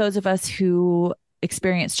 especially for those of us who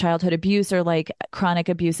experience childhood abuse or like chronic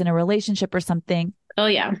abuse in a relationship or something. Oh,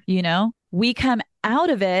 yeah. We come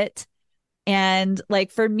out of it. And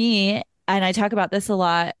like for me, and I talk about this a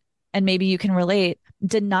lot, and maybe you can relate,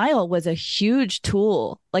 denial was a huge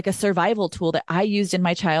tool, like a survival tool that I used in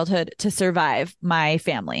my childhood to survive my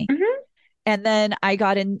family. And then I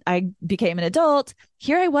became an adult.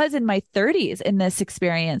 Here I was in my 30s in this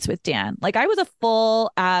experience with Dan. Like I was a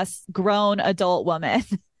full ass grown adult woman.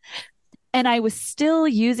 And I was still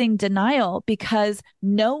using denial because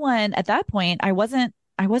no one at that point, I wasn't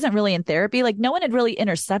really in therapy. Like no one had really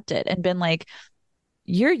intercepted and been like,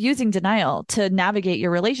 you're using denial to navigate your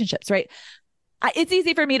relationships, right? It's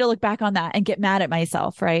easy for me to look back on that and get mad at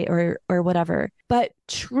myself, right? Or whatever. But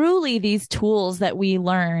truly these tools that we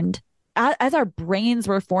learned as our brains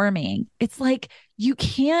were forming, it's like you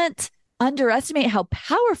can't underestimate how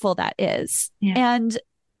powerful that is. Yeah. And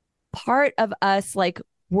part of us like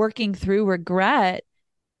working through regret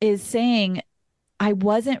is saying, I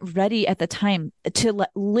wasn't ready at the time to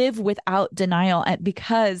live without denial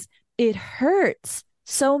because it hurts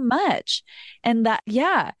so much. And that,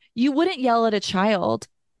 yeah, you wouldn't yell at a child.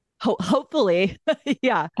 Hopefully.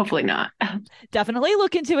 Yeah. Hopefully not. Definitely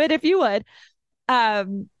look into it if you would.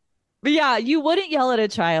 But yeah, you wouldn't yell at a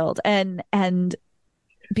child and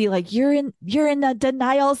be like, you're in the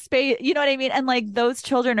denial space. You know what I mean? And like those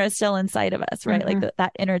children are still inside of us, right? Like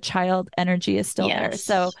that inner child energy is still there.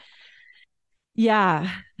 So yeah.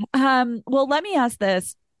 Well, let me ask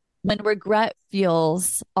this. When regret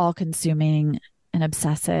feels all consuming and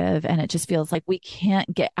obsessive, and it just feels like we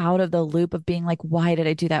can't get out of the loop of being like, why did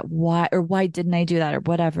I do that? Why didn't I do that? Or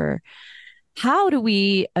whatever. How do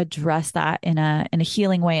we address that in a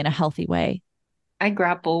healing way, in a healthy way? I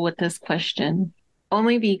grapple with this question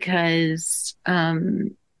only because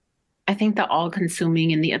I think the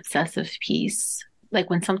all-consuming and the obsessive piece, like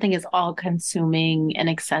when something is all-consuming and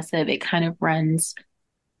excessive, it kind of runs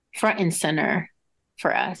front and center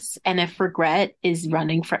for us. And if regret is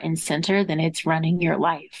running front and center, then it's running your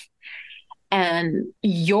life. And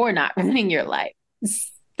you're not running your life.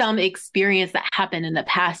 Some experience that happened in the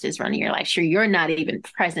past is running your life. Sure, you're not even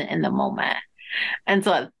present in the moment. And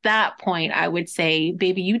so at that point, I would say,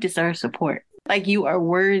 baby, you deserve support. Like you are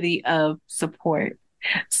worthy of support.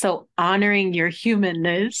 So honoring your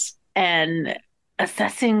humanness and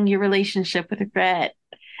assessing your relationship with regret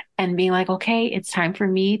and being like, okay, it's time for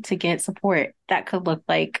me to get support. That could look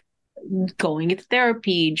like going into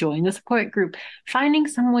therapy, joining a support group, finding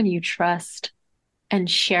someone you trust and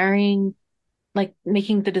sharing, like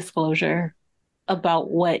making the disclosure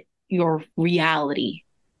about what your reality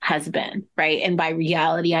has been, right? And by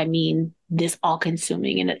reality, I mean this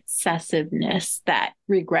all-consuming and excessiveness that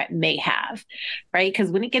regret may have, right? Because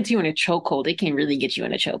when it gets you in a chokehold, it can really get you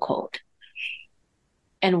in a chokehold.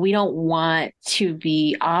 And we don't want to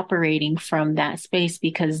be operating from that space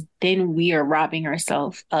because then we are robbing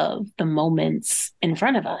ourselves of the moments in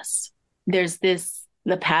front of us. There's this,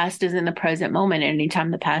 the past is in the present moment. And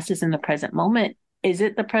anytime the past is in the present moment, is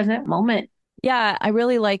it the present moment? Yeah, I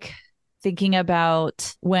really like thinking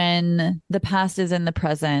about when the past is in the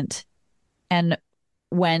present and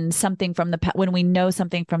when something from the past, when we know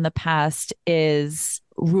something from the past is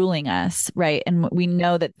ruling us, right? And we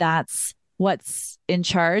know that that's what's in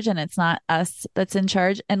charge and it's not us that's in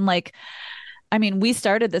charge. And like, I mean, we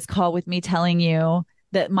started this call with me telling you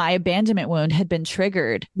that my abandonment wound had been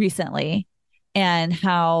triggered recently and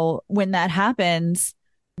how when that happens,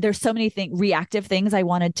 there's so many reactive things I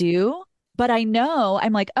want to do, but I know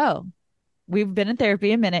I'm like, oh, we've been in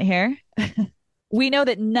therapy a minute here. We know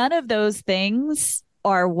that none of those things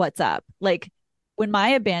are what's up. Like when my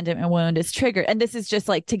abandonment wound is triggered, and this is just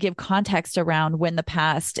like to give context around when the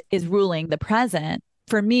past is ruling the present.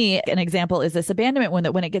 For me, an example is this abandonment wound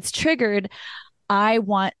that when it gets triggered, I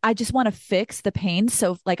just want to fix the pain.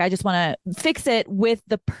 So like, I just want to fix it with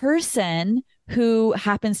the person who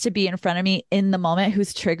happens to be in front of me in the moment,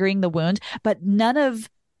 who's triggering the wound, but none of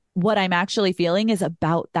what I'm actually feeling is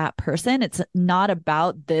about that person. It's not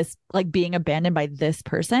about this, like being abandoned by this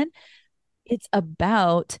person. It's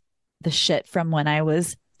about the shit from when I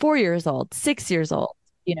was 4 years old, 6 years old,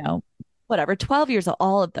 whatever, 12 years old,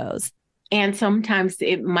 all of those. And sometimes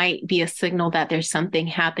it might be a signal that there's something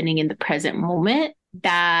happening in the present moment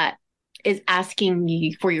that is asking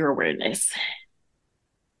you for your awareness,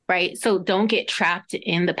 right? So don't get trapped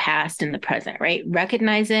in the past and the present, right?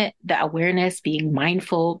 Recognize it, the awareness, being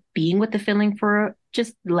mindful, being with the feeling for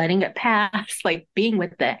just letting it pass, like being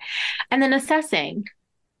with it, and then assessing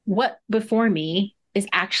what before me is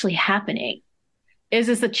actually happening. Is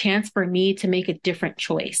this a chance for me to make a different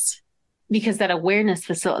choice? Because that awareness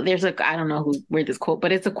there's I don't know where this quote,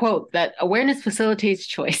 but it's a quote that awareness facilitates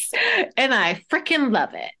choice. And I freaking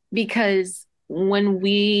love it because when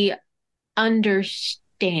we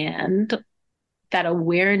understand that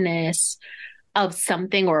awareness of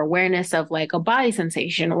something or awareness of like a body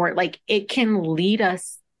sensation or like it can lead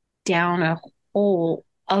us down a whole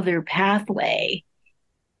other pathway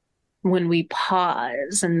when we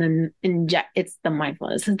pause and then inject. It's the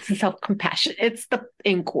mindfulness, it's the self-compassion, it's the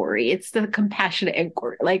inquiry, it's the compassionate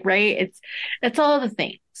inquiry, like, right? It's all the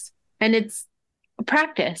things. And it's a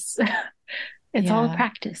practice. It's all a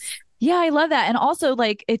practice. Yeah, I love that. And also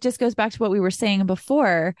like, it just goes back to what we were saying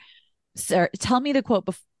before. So tell me the quote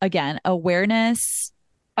again. Awareness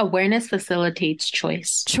facilitates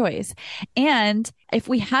choice. And if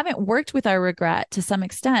we haven't worked with our regret to some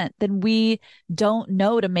extent, then we don't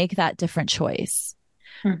know to make that different choice.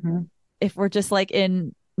 Mm-hmm. If we're just like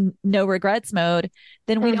in no regrets mode,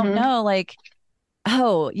 then we don't know like,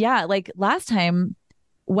 oh yeah, like last time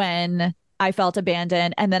when I felt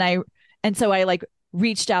abandoned and so I like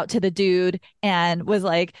reached out to the dude and was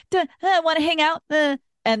like, I want to hang out.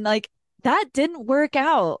 And like, that didn't work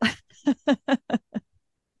out.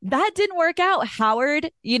 That didn't work out, Howard,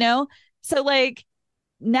 So like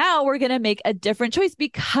now we're going to make a different choice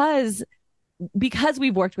because because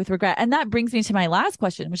we've worked with regret. And that brings me to my last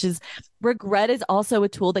question, which is regret is also a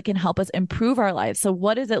tool that can help us improve our lives. So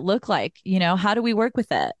what does it look like? How do we work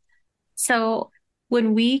with it? So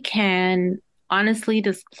when we can honestly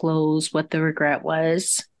disclose what the regret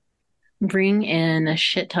was, bring in a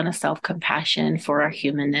shit ton of self-compassion for our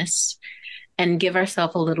humanness, and give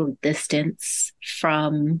ourselves a little distance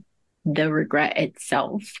from the regret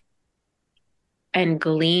itself, and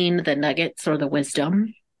glean the nuggets or the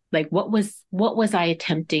wisdom. Like, what was I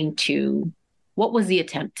attempting to, what was the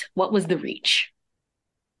attempt? What was the reach?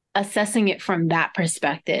 Assessing it from that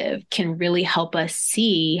perspective can really help us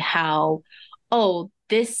see how, oh,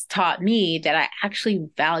 this taught me that I actually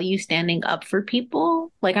value standing up for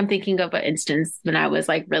people. Like, I'm thinking of an instance when I was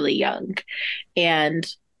like really young and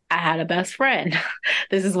I had a best friend.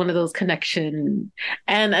 This is one of those connection,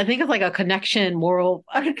 and I think it's like a connection moral,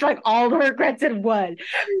 like all the regrets in one.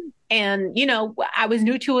 And, I was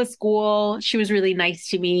new to a school. She was really nice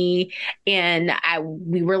to me. And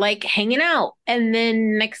we were like hanging out. And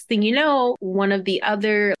then next thing you know, one of the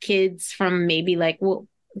other kids from maybe like,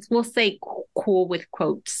 we'll say cool with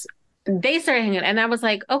quotes, they started hanging out. And I was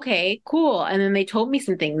like, okay, cool. And then they told me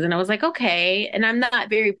some things and I was like, okay. And I'm not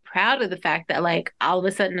very proud of the fact that like all of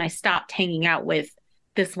a sudden I stopped hanging out with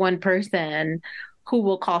this one person who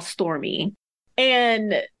we'll call Stormy,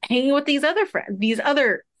 and hanging with these other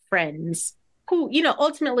friends who,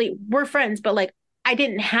 ultimately were friends, but like I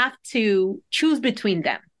didn't have to choose between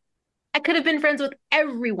them. I could have been friends with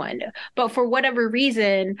everyone, but for whatever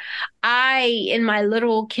reason, I, in my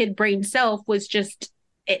little kid brain self, was just,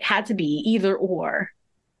 it had to be either or,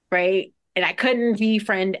 right? And I couldn't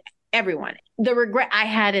befriend everyone. The regret I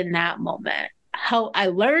had in that moment, how I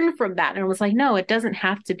learned from that, and I was like, no, it doesn't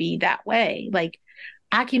have to be that way. Like,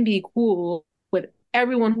 I can be cool with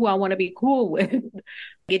everyone who I want to be cool with.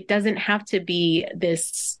 It doesn't have to be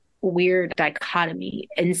this weird dichotomy.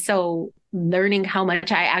 And so learning how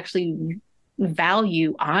much I actually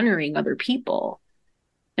value honoring other people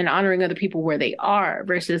and honoring other people where they are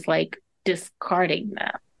versus like discarding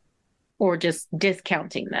them or just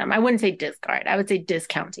discounting them. I wouldn't say discard. I would say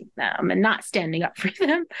discounting them and not standing up for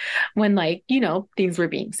them when like, things were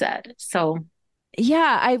being said. So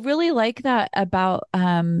yeah, I really like that about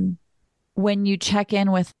when you check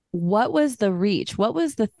in with what was the reach? What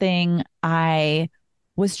was the thing I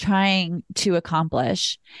was trying to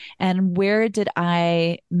accomplish? And where did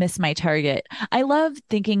I miss my target? I love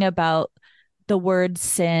thinking about the word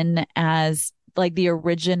sin as like the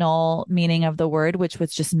original meaning of the word, which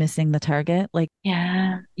was just missing the target. Like,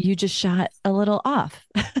 yeah, you just shot a little off.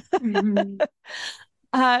 Mm-hmm.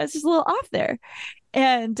 It's just a little off there.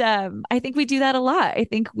 And I think we do that a lot. I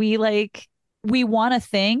think we want a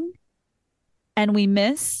thing and we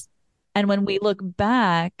miss. And when we look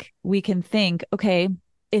back, we can think, okay,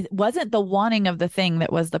 it wasn't the wanting of the thing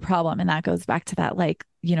that was the problem. And that goes back to that, like,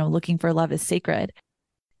 looking for love is sacred.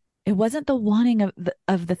 It wasn't the wanting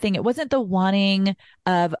of the thing. It wasn't the wanting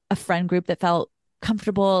of a friend group that felt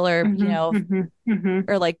comfortable or,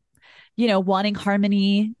 or like, wanting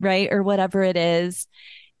harmony, right? Or whatever it is.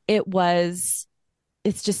 It's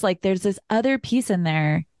just like, there's this other piece in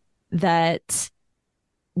there that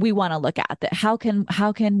we want to look at, that how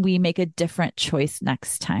can we make a different choice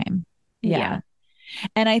next time? Yeah.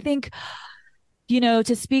 And I think,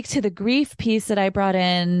 to speak to the grief piece that I brought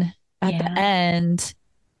in at the end,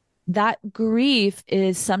 that grief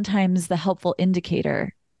is sometimes the helpful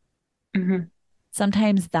indicator. Mm-hmm.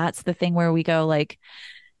 Sometimes that's the thing where we go like,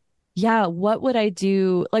 yeah, what would I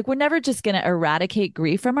do? Like, we're never just going to eradicate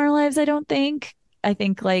grief from our lives, I don't think. I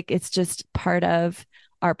think like it's just part of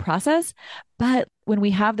our process. But when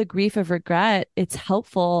we have the grief of regret, it's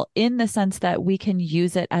helpful in the sense that we can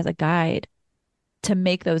use it as a guide to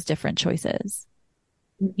make those different choices.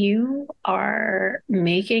 You are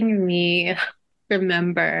making me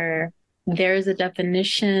remember there's a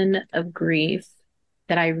definition of grief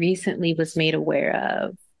that I recently was made aware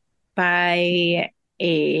of by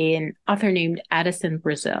an author named Addison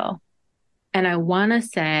Brazil. And I want to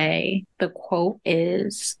say the quote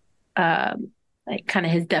is like kind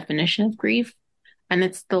of his definition of grief. And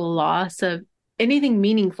it's the loss of anything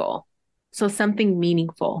meaningful. So something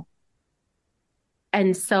meaningful.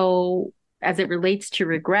 And so as it relates to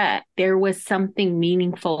regret, there was something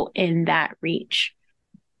meaningful in that reach.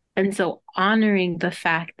 And so honoring the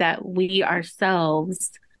fact that we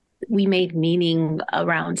ourselves, we made meaning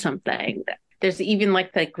around something. There's even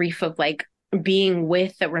like the grief of like being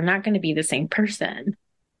with that we're not going to be the same person.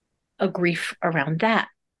 A grief around that.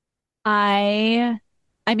 I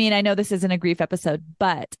mean, I know this isn't a grief episode,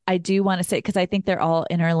 but I do want to say, because I think they're all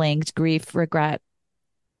interlinked, grief, regret.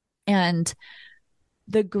 And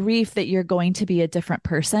the grief that you're going to be a different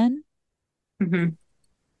person. Mm-hmm.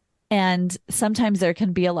 And sometimes there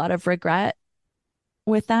can be a lot of regret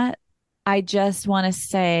with that. I just want to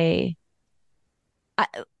say,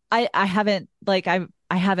 I haven't I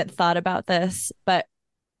haven't thought about this, but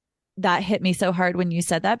that hit me so hard when you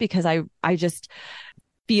said that, because I just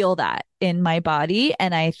feel that in my body.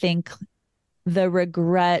 And I think the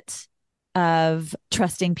regret of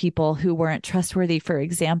trusting people who weren't trustworthy, for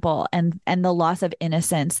example, and the loss of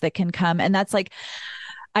innocence that can come. And that's like,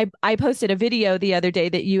 I posted a video the other day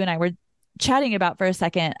that you and I were chatting about for a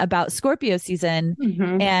second about Scorpio season.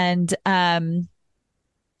 Mm-hmm. And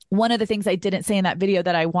one of the things I didn't say in that video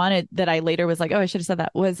that I wanted, that I later was like, oh, I should have said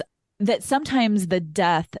that, was that sometimes the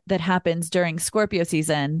death that happens during Scorpio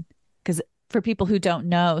season, because for people who don't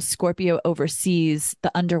know, Scorpio oversees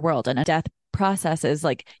the underworld, and a death process is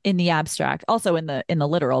like in the abstract, also in the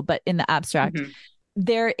literal, but in the abstract,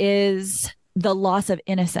 there is the loss of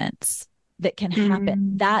innocence that can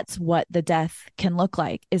happen. That's what the death can look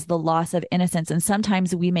like, is the loss of innocence. And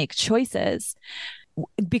sometimes we make choices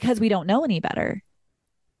because we don't know any better,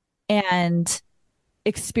 and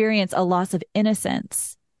experience a loss of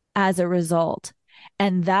innocence as a result.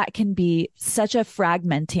 And that can be such a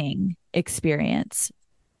fragmenting experience.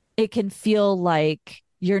 It can feel like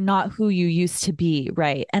you're not who you used to be,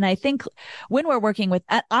 right? And I think when we're working with,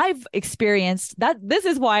 I've experienced that. This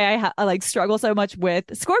is why I struggle so much with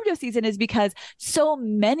Scorpio season, is because so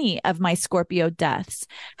many of my Scorpio deaths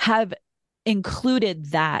have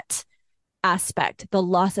included that aspect, the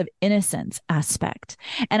loss of innocence aspect.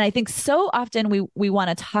 And I think so often we want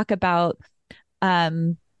to talk about,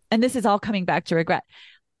 and this is all coming back to regret.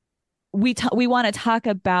 We want to talk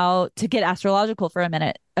about, to get astrological for a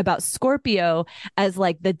minute, about Scorpio as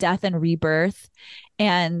like the death and rebirth.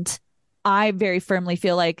 And I very firmly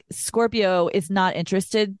feel like Scorpio is not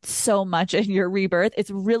interested so much in your rebirth. It's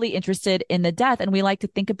really interested in the death. And we like to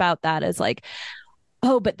think about that as like,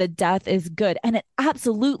 oh, but the death is good. And it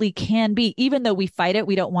absolutely can be, even though we fight it,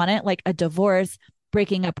 we don't want it, like a divorce,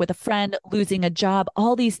 breaking up with a friend, losing a job,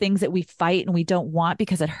 all these things that we fight and we don't want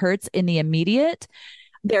because it hurts in the immediate.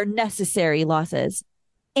 They're necessary losses.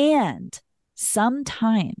 And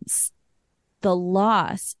sometimes the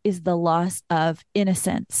loss is the loss of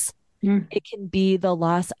innocence. It can be the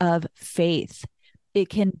loss of faith. It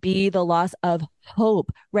can be the loss of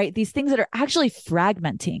hope, right? These things that are actually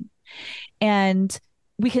fragmenting. And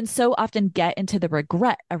we can so often get into the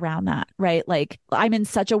regret around that, right? Like, I'm in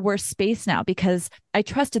such a worse space now because I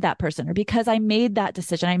trusted that person, or because I made that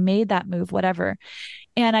decision, I made that move, whatever.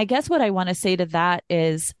 And I guess what I want to say to that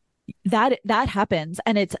is that happens,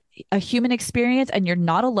 and it's a human experience, and you're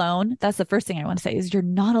not alone. That's the first thing I want to say, is you're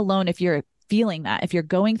not alone if you're feeling that, if you're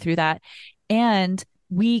going through that. And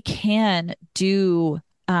we can do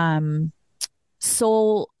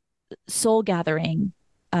soul gathering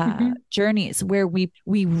journeys where we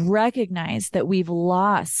recognize that we've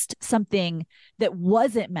lost something that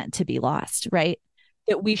wasn't meant to be lost, right?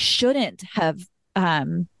 That we shouldn't have,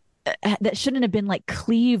 that shouldn't have been like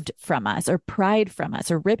cleaved from us or pried from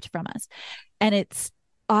us or ripped from us. And it's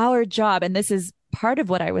our job. And this is part of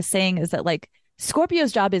what I was saying, is that like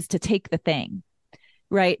Scorpio's job is to take the thing,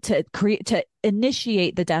 right? To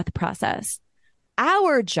initiate the death process.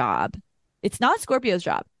 Our job, it's not Scorpio's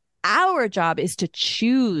job. Our job is to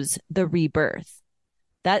choose the rebirth.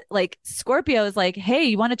 That, like, Scorpio is like, hey,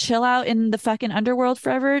 you want to chill out in the fucking underworld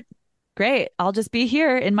forever? Great. I'll just be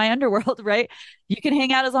here in my underworld, right? You can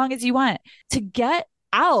hang out as long as you want. To get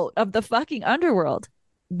out of the fucking underworld,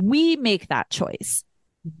 we make that choice.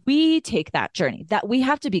 We take that journey. That we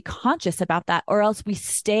have to be conscious about that, or else we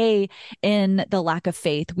stay in the lack of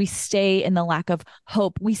faith. We stay in the lack of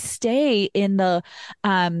hope. We stay in the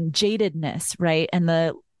jadedness, right? And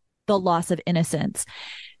the loss of innocence.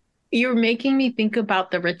 You're making me think about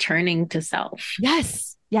the returning to self.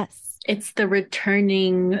 Yes. Yes. It's the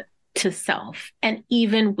returning to self. And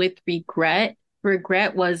even with regret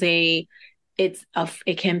was it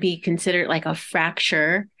can be considered like a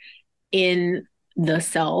fracture in the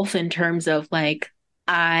self, in terms of like,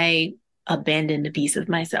 I abandoned a piece of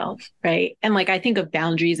myself, right? And like, I think of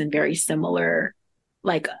boundaries in very similar,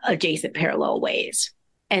 like adjacent parallel ways.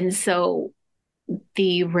 And so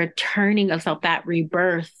the returning of self, that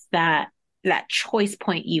rebirth, that choice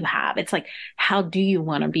point you have, it's like, how do you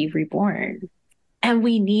want to be reborn? And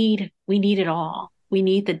we need it all. We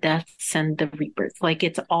need the deaths and the rebirths. Like,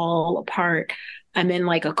 it's all a part. I'm in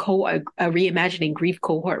like a reimagining grief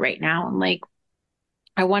cohort right now. And like,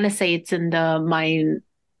 I want to say it's in my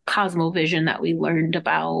Cosmovision that we learned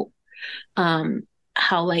about,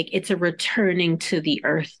 how like it's a returning to the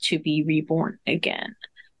earth to be reborn again.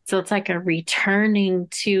 So it's like a returning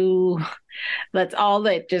to, that's all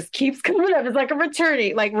that just keeps coming up. It's like a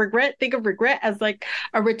returning, like regret. Think of regret as like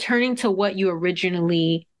a returning to what you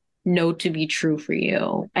originally know to be true for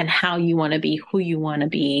you and how you want to be, who you want to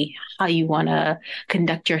be, how you want to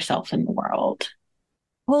conduct yourself in the world.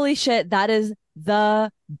 Holy shit, that is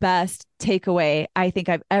the best takeaway I think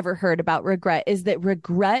I've ever heard about regret, is that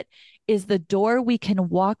regret is the door we can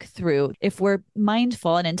walk through if we're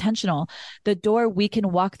mindful and intentional, the door we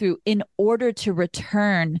can walk through in order to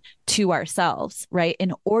return to ourselves, right?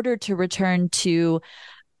 In order to return to,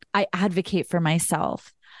 I advocate for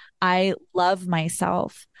myself. I love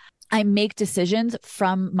myself. I make decisions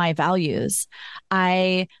from my values.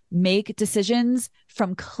 I make decisions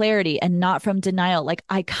from clarity and not from denial. Like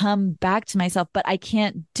I come back to myself, but I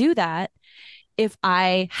can't do that if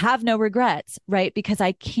I have no regrets, right? Because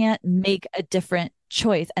I can't make a different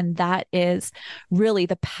choice. And that is really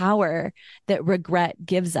the power that regret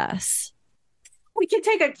gives us. We can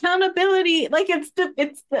take accountability. Like it's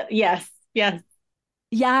the, yes.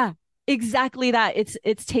 Yeah. Exactly that.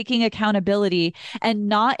 It's taking accountability, and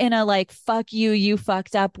not in a like, fuck you, you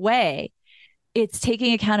fucked up way. It's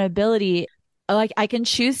taking accountability. Like I can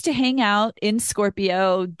choose to hang out in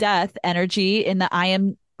Scorpio death energy, in the I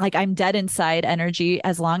am like, I'm dead inside energy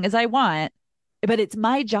as long as I want. But it's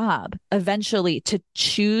my job eventually to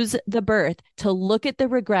choose the birth, to look at the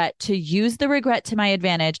regret, to use the regret to my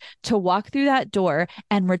advantage, to walk through that door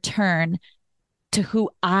and return to who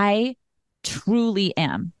I truly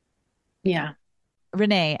am. Yeah.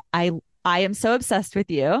 Renee, I am so obsessed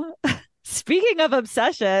with you. Speaking of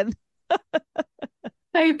obsession.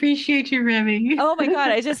 I appreciate you, Remy. Oh my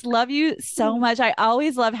God. I just love you so much. I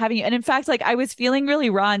always love having you. And in fact, like I was feeling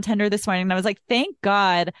really raw and tender this morning, and I was like, thank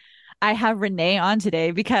God I have Renee on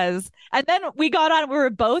today, because, and then we got on, we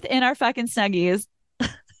were both in our fucking Snuggies.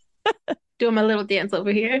 Doing my little dance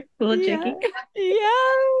over here. A little jinky. Yeah.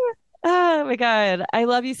 Oh my God. I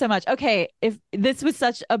love you so much. Okay. If this was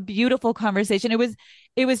such a beautiful conversation, it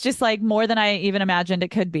was just like more than I even imagined it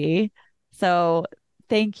could be. So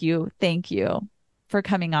thank you. Thank you for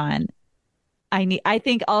coming on. I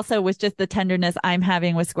think also with just the tenderness I'm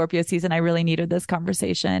having with Scorpio season, I really needed this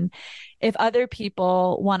conversation. If other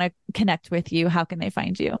people want to connect with you, how can they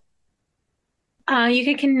find you? You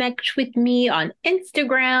can connect with me on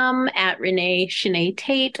Instagram at Renee Shanae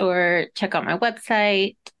Tate, or check out my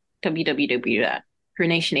website,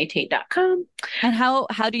 www.reneeshanaetate.com. And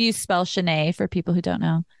how do you spell Shanae for people who don't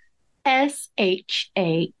know? Shanee.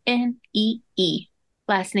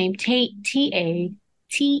 Last name Tate, Tate.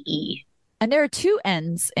 And there are two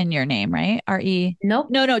N's in your name, right? R-E? Nope.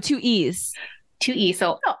 No, two E's. Two E's.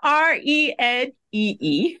 So Renee.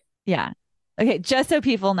 Yeah. Okay. Just so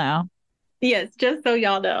people know. Yes, just so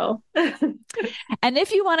y'all know. And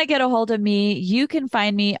if you want to get a hold of me, you can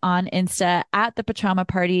find me on Insta at the Pachama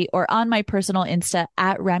Party, or on my personal Insta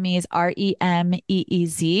at Remy's,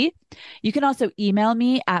 Remeez. You can also email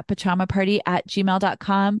me at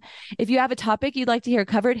pachamaparty@gmail.com. If you have a topic you'd like to hear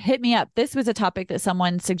covered, hit me up. This was a topic that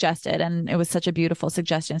someone suggested, and it was such a beautiful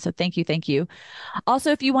suggestion. So thank you. Thank you.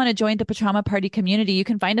 Also, if you want to join the Pachama Party community, you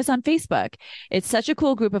can find us on Facebook. It's such a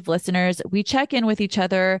cool group of listeners. We check in with each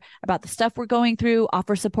other about the stuff we're going through,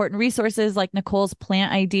 offer support and resources like Nicole's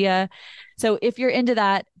plant idea. So if you're into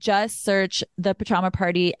that, just search the Pachama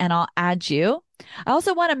Party and I'll add you. I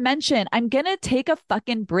also want to mention, I'm going to take a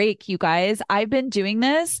fucking break, you guys. I've been doing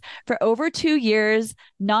this for over 2 years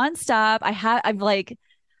nonstop. I was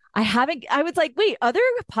like, wait, other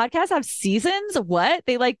podcasts have seasons? What?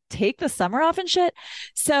 They like take the summer off and shit.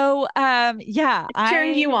 So, yeah.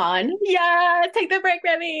 Turn you on. Yeah. Take the break,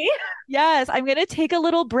 Remy. Yes. I'm going to take a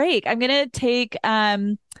little break. I'm going to take,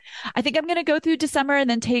 I think I'm going to go through December and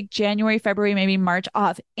then take January, February, maybe March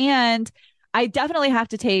off. And I definitely have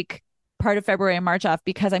to take part of February and March off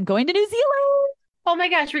because I'm going to New Zealand. Oh my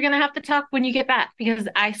gosh, we're going to have to talk when you get back, because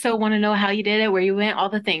I so want to know how you did it, where you went, all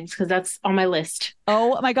the things, because that's on my list.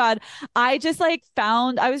 Oh my God. I just like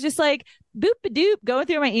I was just like boop-a-doop going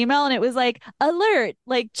through my email, and it was like alert,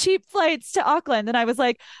 like cheap flights to Auckland. And I was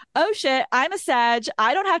like, oh shit, I'm a Sag.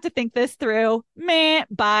 I don't have to think this through. Meh,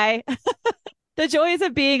 bye. The joys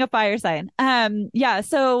of being a fire sign. Yeah.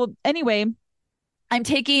 So anyway, I'm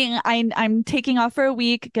taking off for a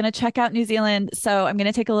week, going to check out New Zealand. So I'm going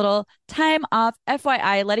to take a little time off,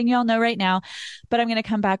 FYI, letting you all know right now, but I'm going to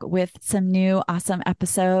come back with some new awesome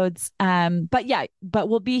episodes. But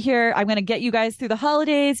we'll be here. I'm going to get you guys through the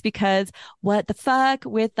holidays, because what the fuck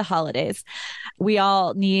with the holidays? We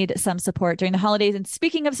all need some support during the holidays. And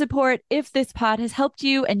speaking of support, if this pod has helped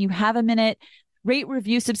you and you have a minute, Rate,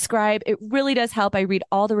 review, subscribe. It really does help. I read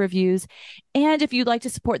all the reviews. And if you'd like to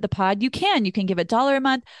support the pod, you can. You can give $1 a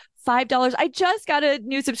month, $5. I just got a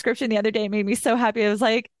new subscription the other day. It made me so happy. I was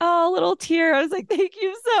like, oh, little tear. I was like, thank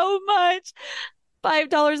you so much.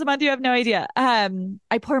 $5 a month. You have no idea. I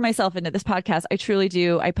pour myself into this podcast. I truly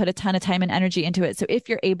do. I put a ton of time and energy into it. So if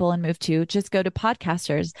you're able and moved to, just go to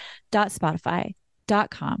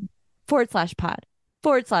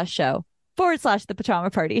podcasters.spotify.com/pod/show/the Pajama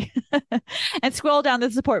Party and scroll down the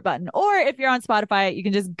support button. Or if you're on Spotify, you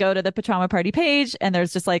can just go to the Pajama Party page and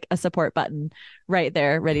there's just like a support button right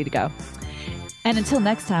there ready to go. And until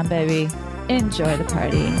next time, baby, enjoy the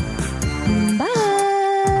party. Bye.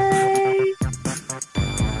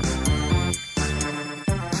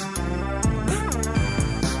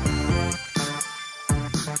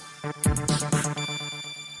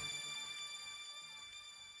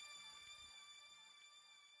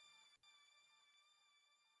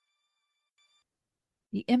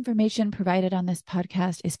 The information provided on this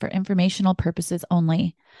podcast is for informational purposes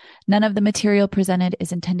only. None of the material presented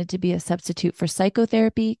is intended to be a substitute for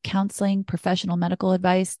psychotherapy, counseling, professional medical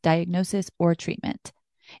advice, diagnosis, or treatment.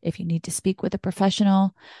 If you need to speak with a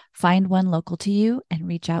professional, find one local to you and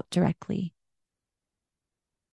reach out directly.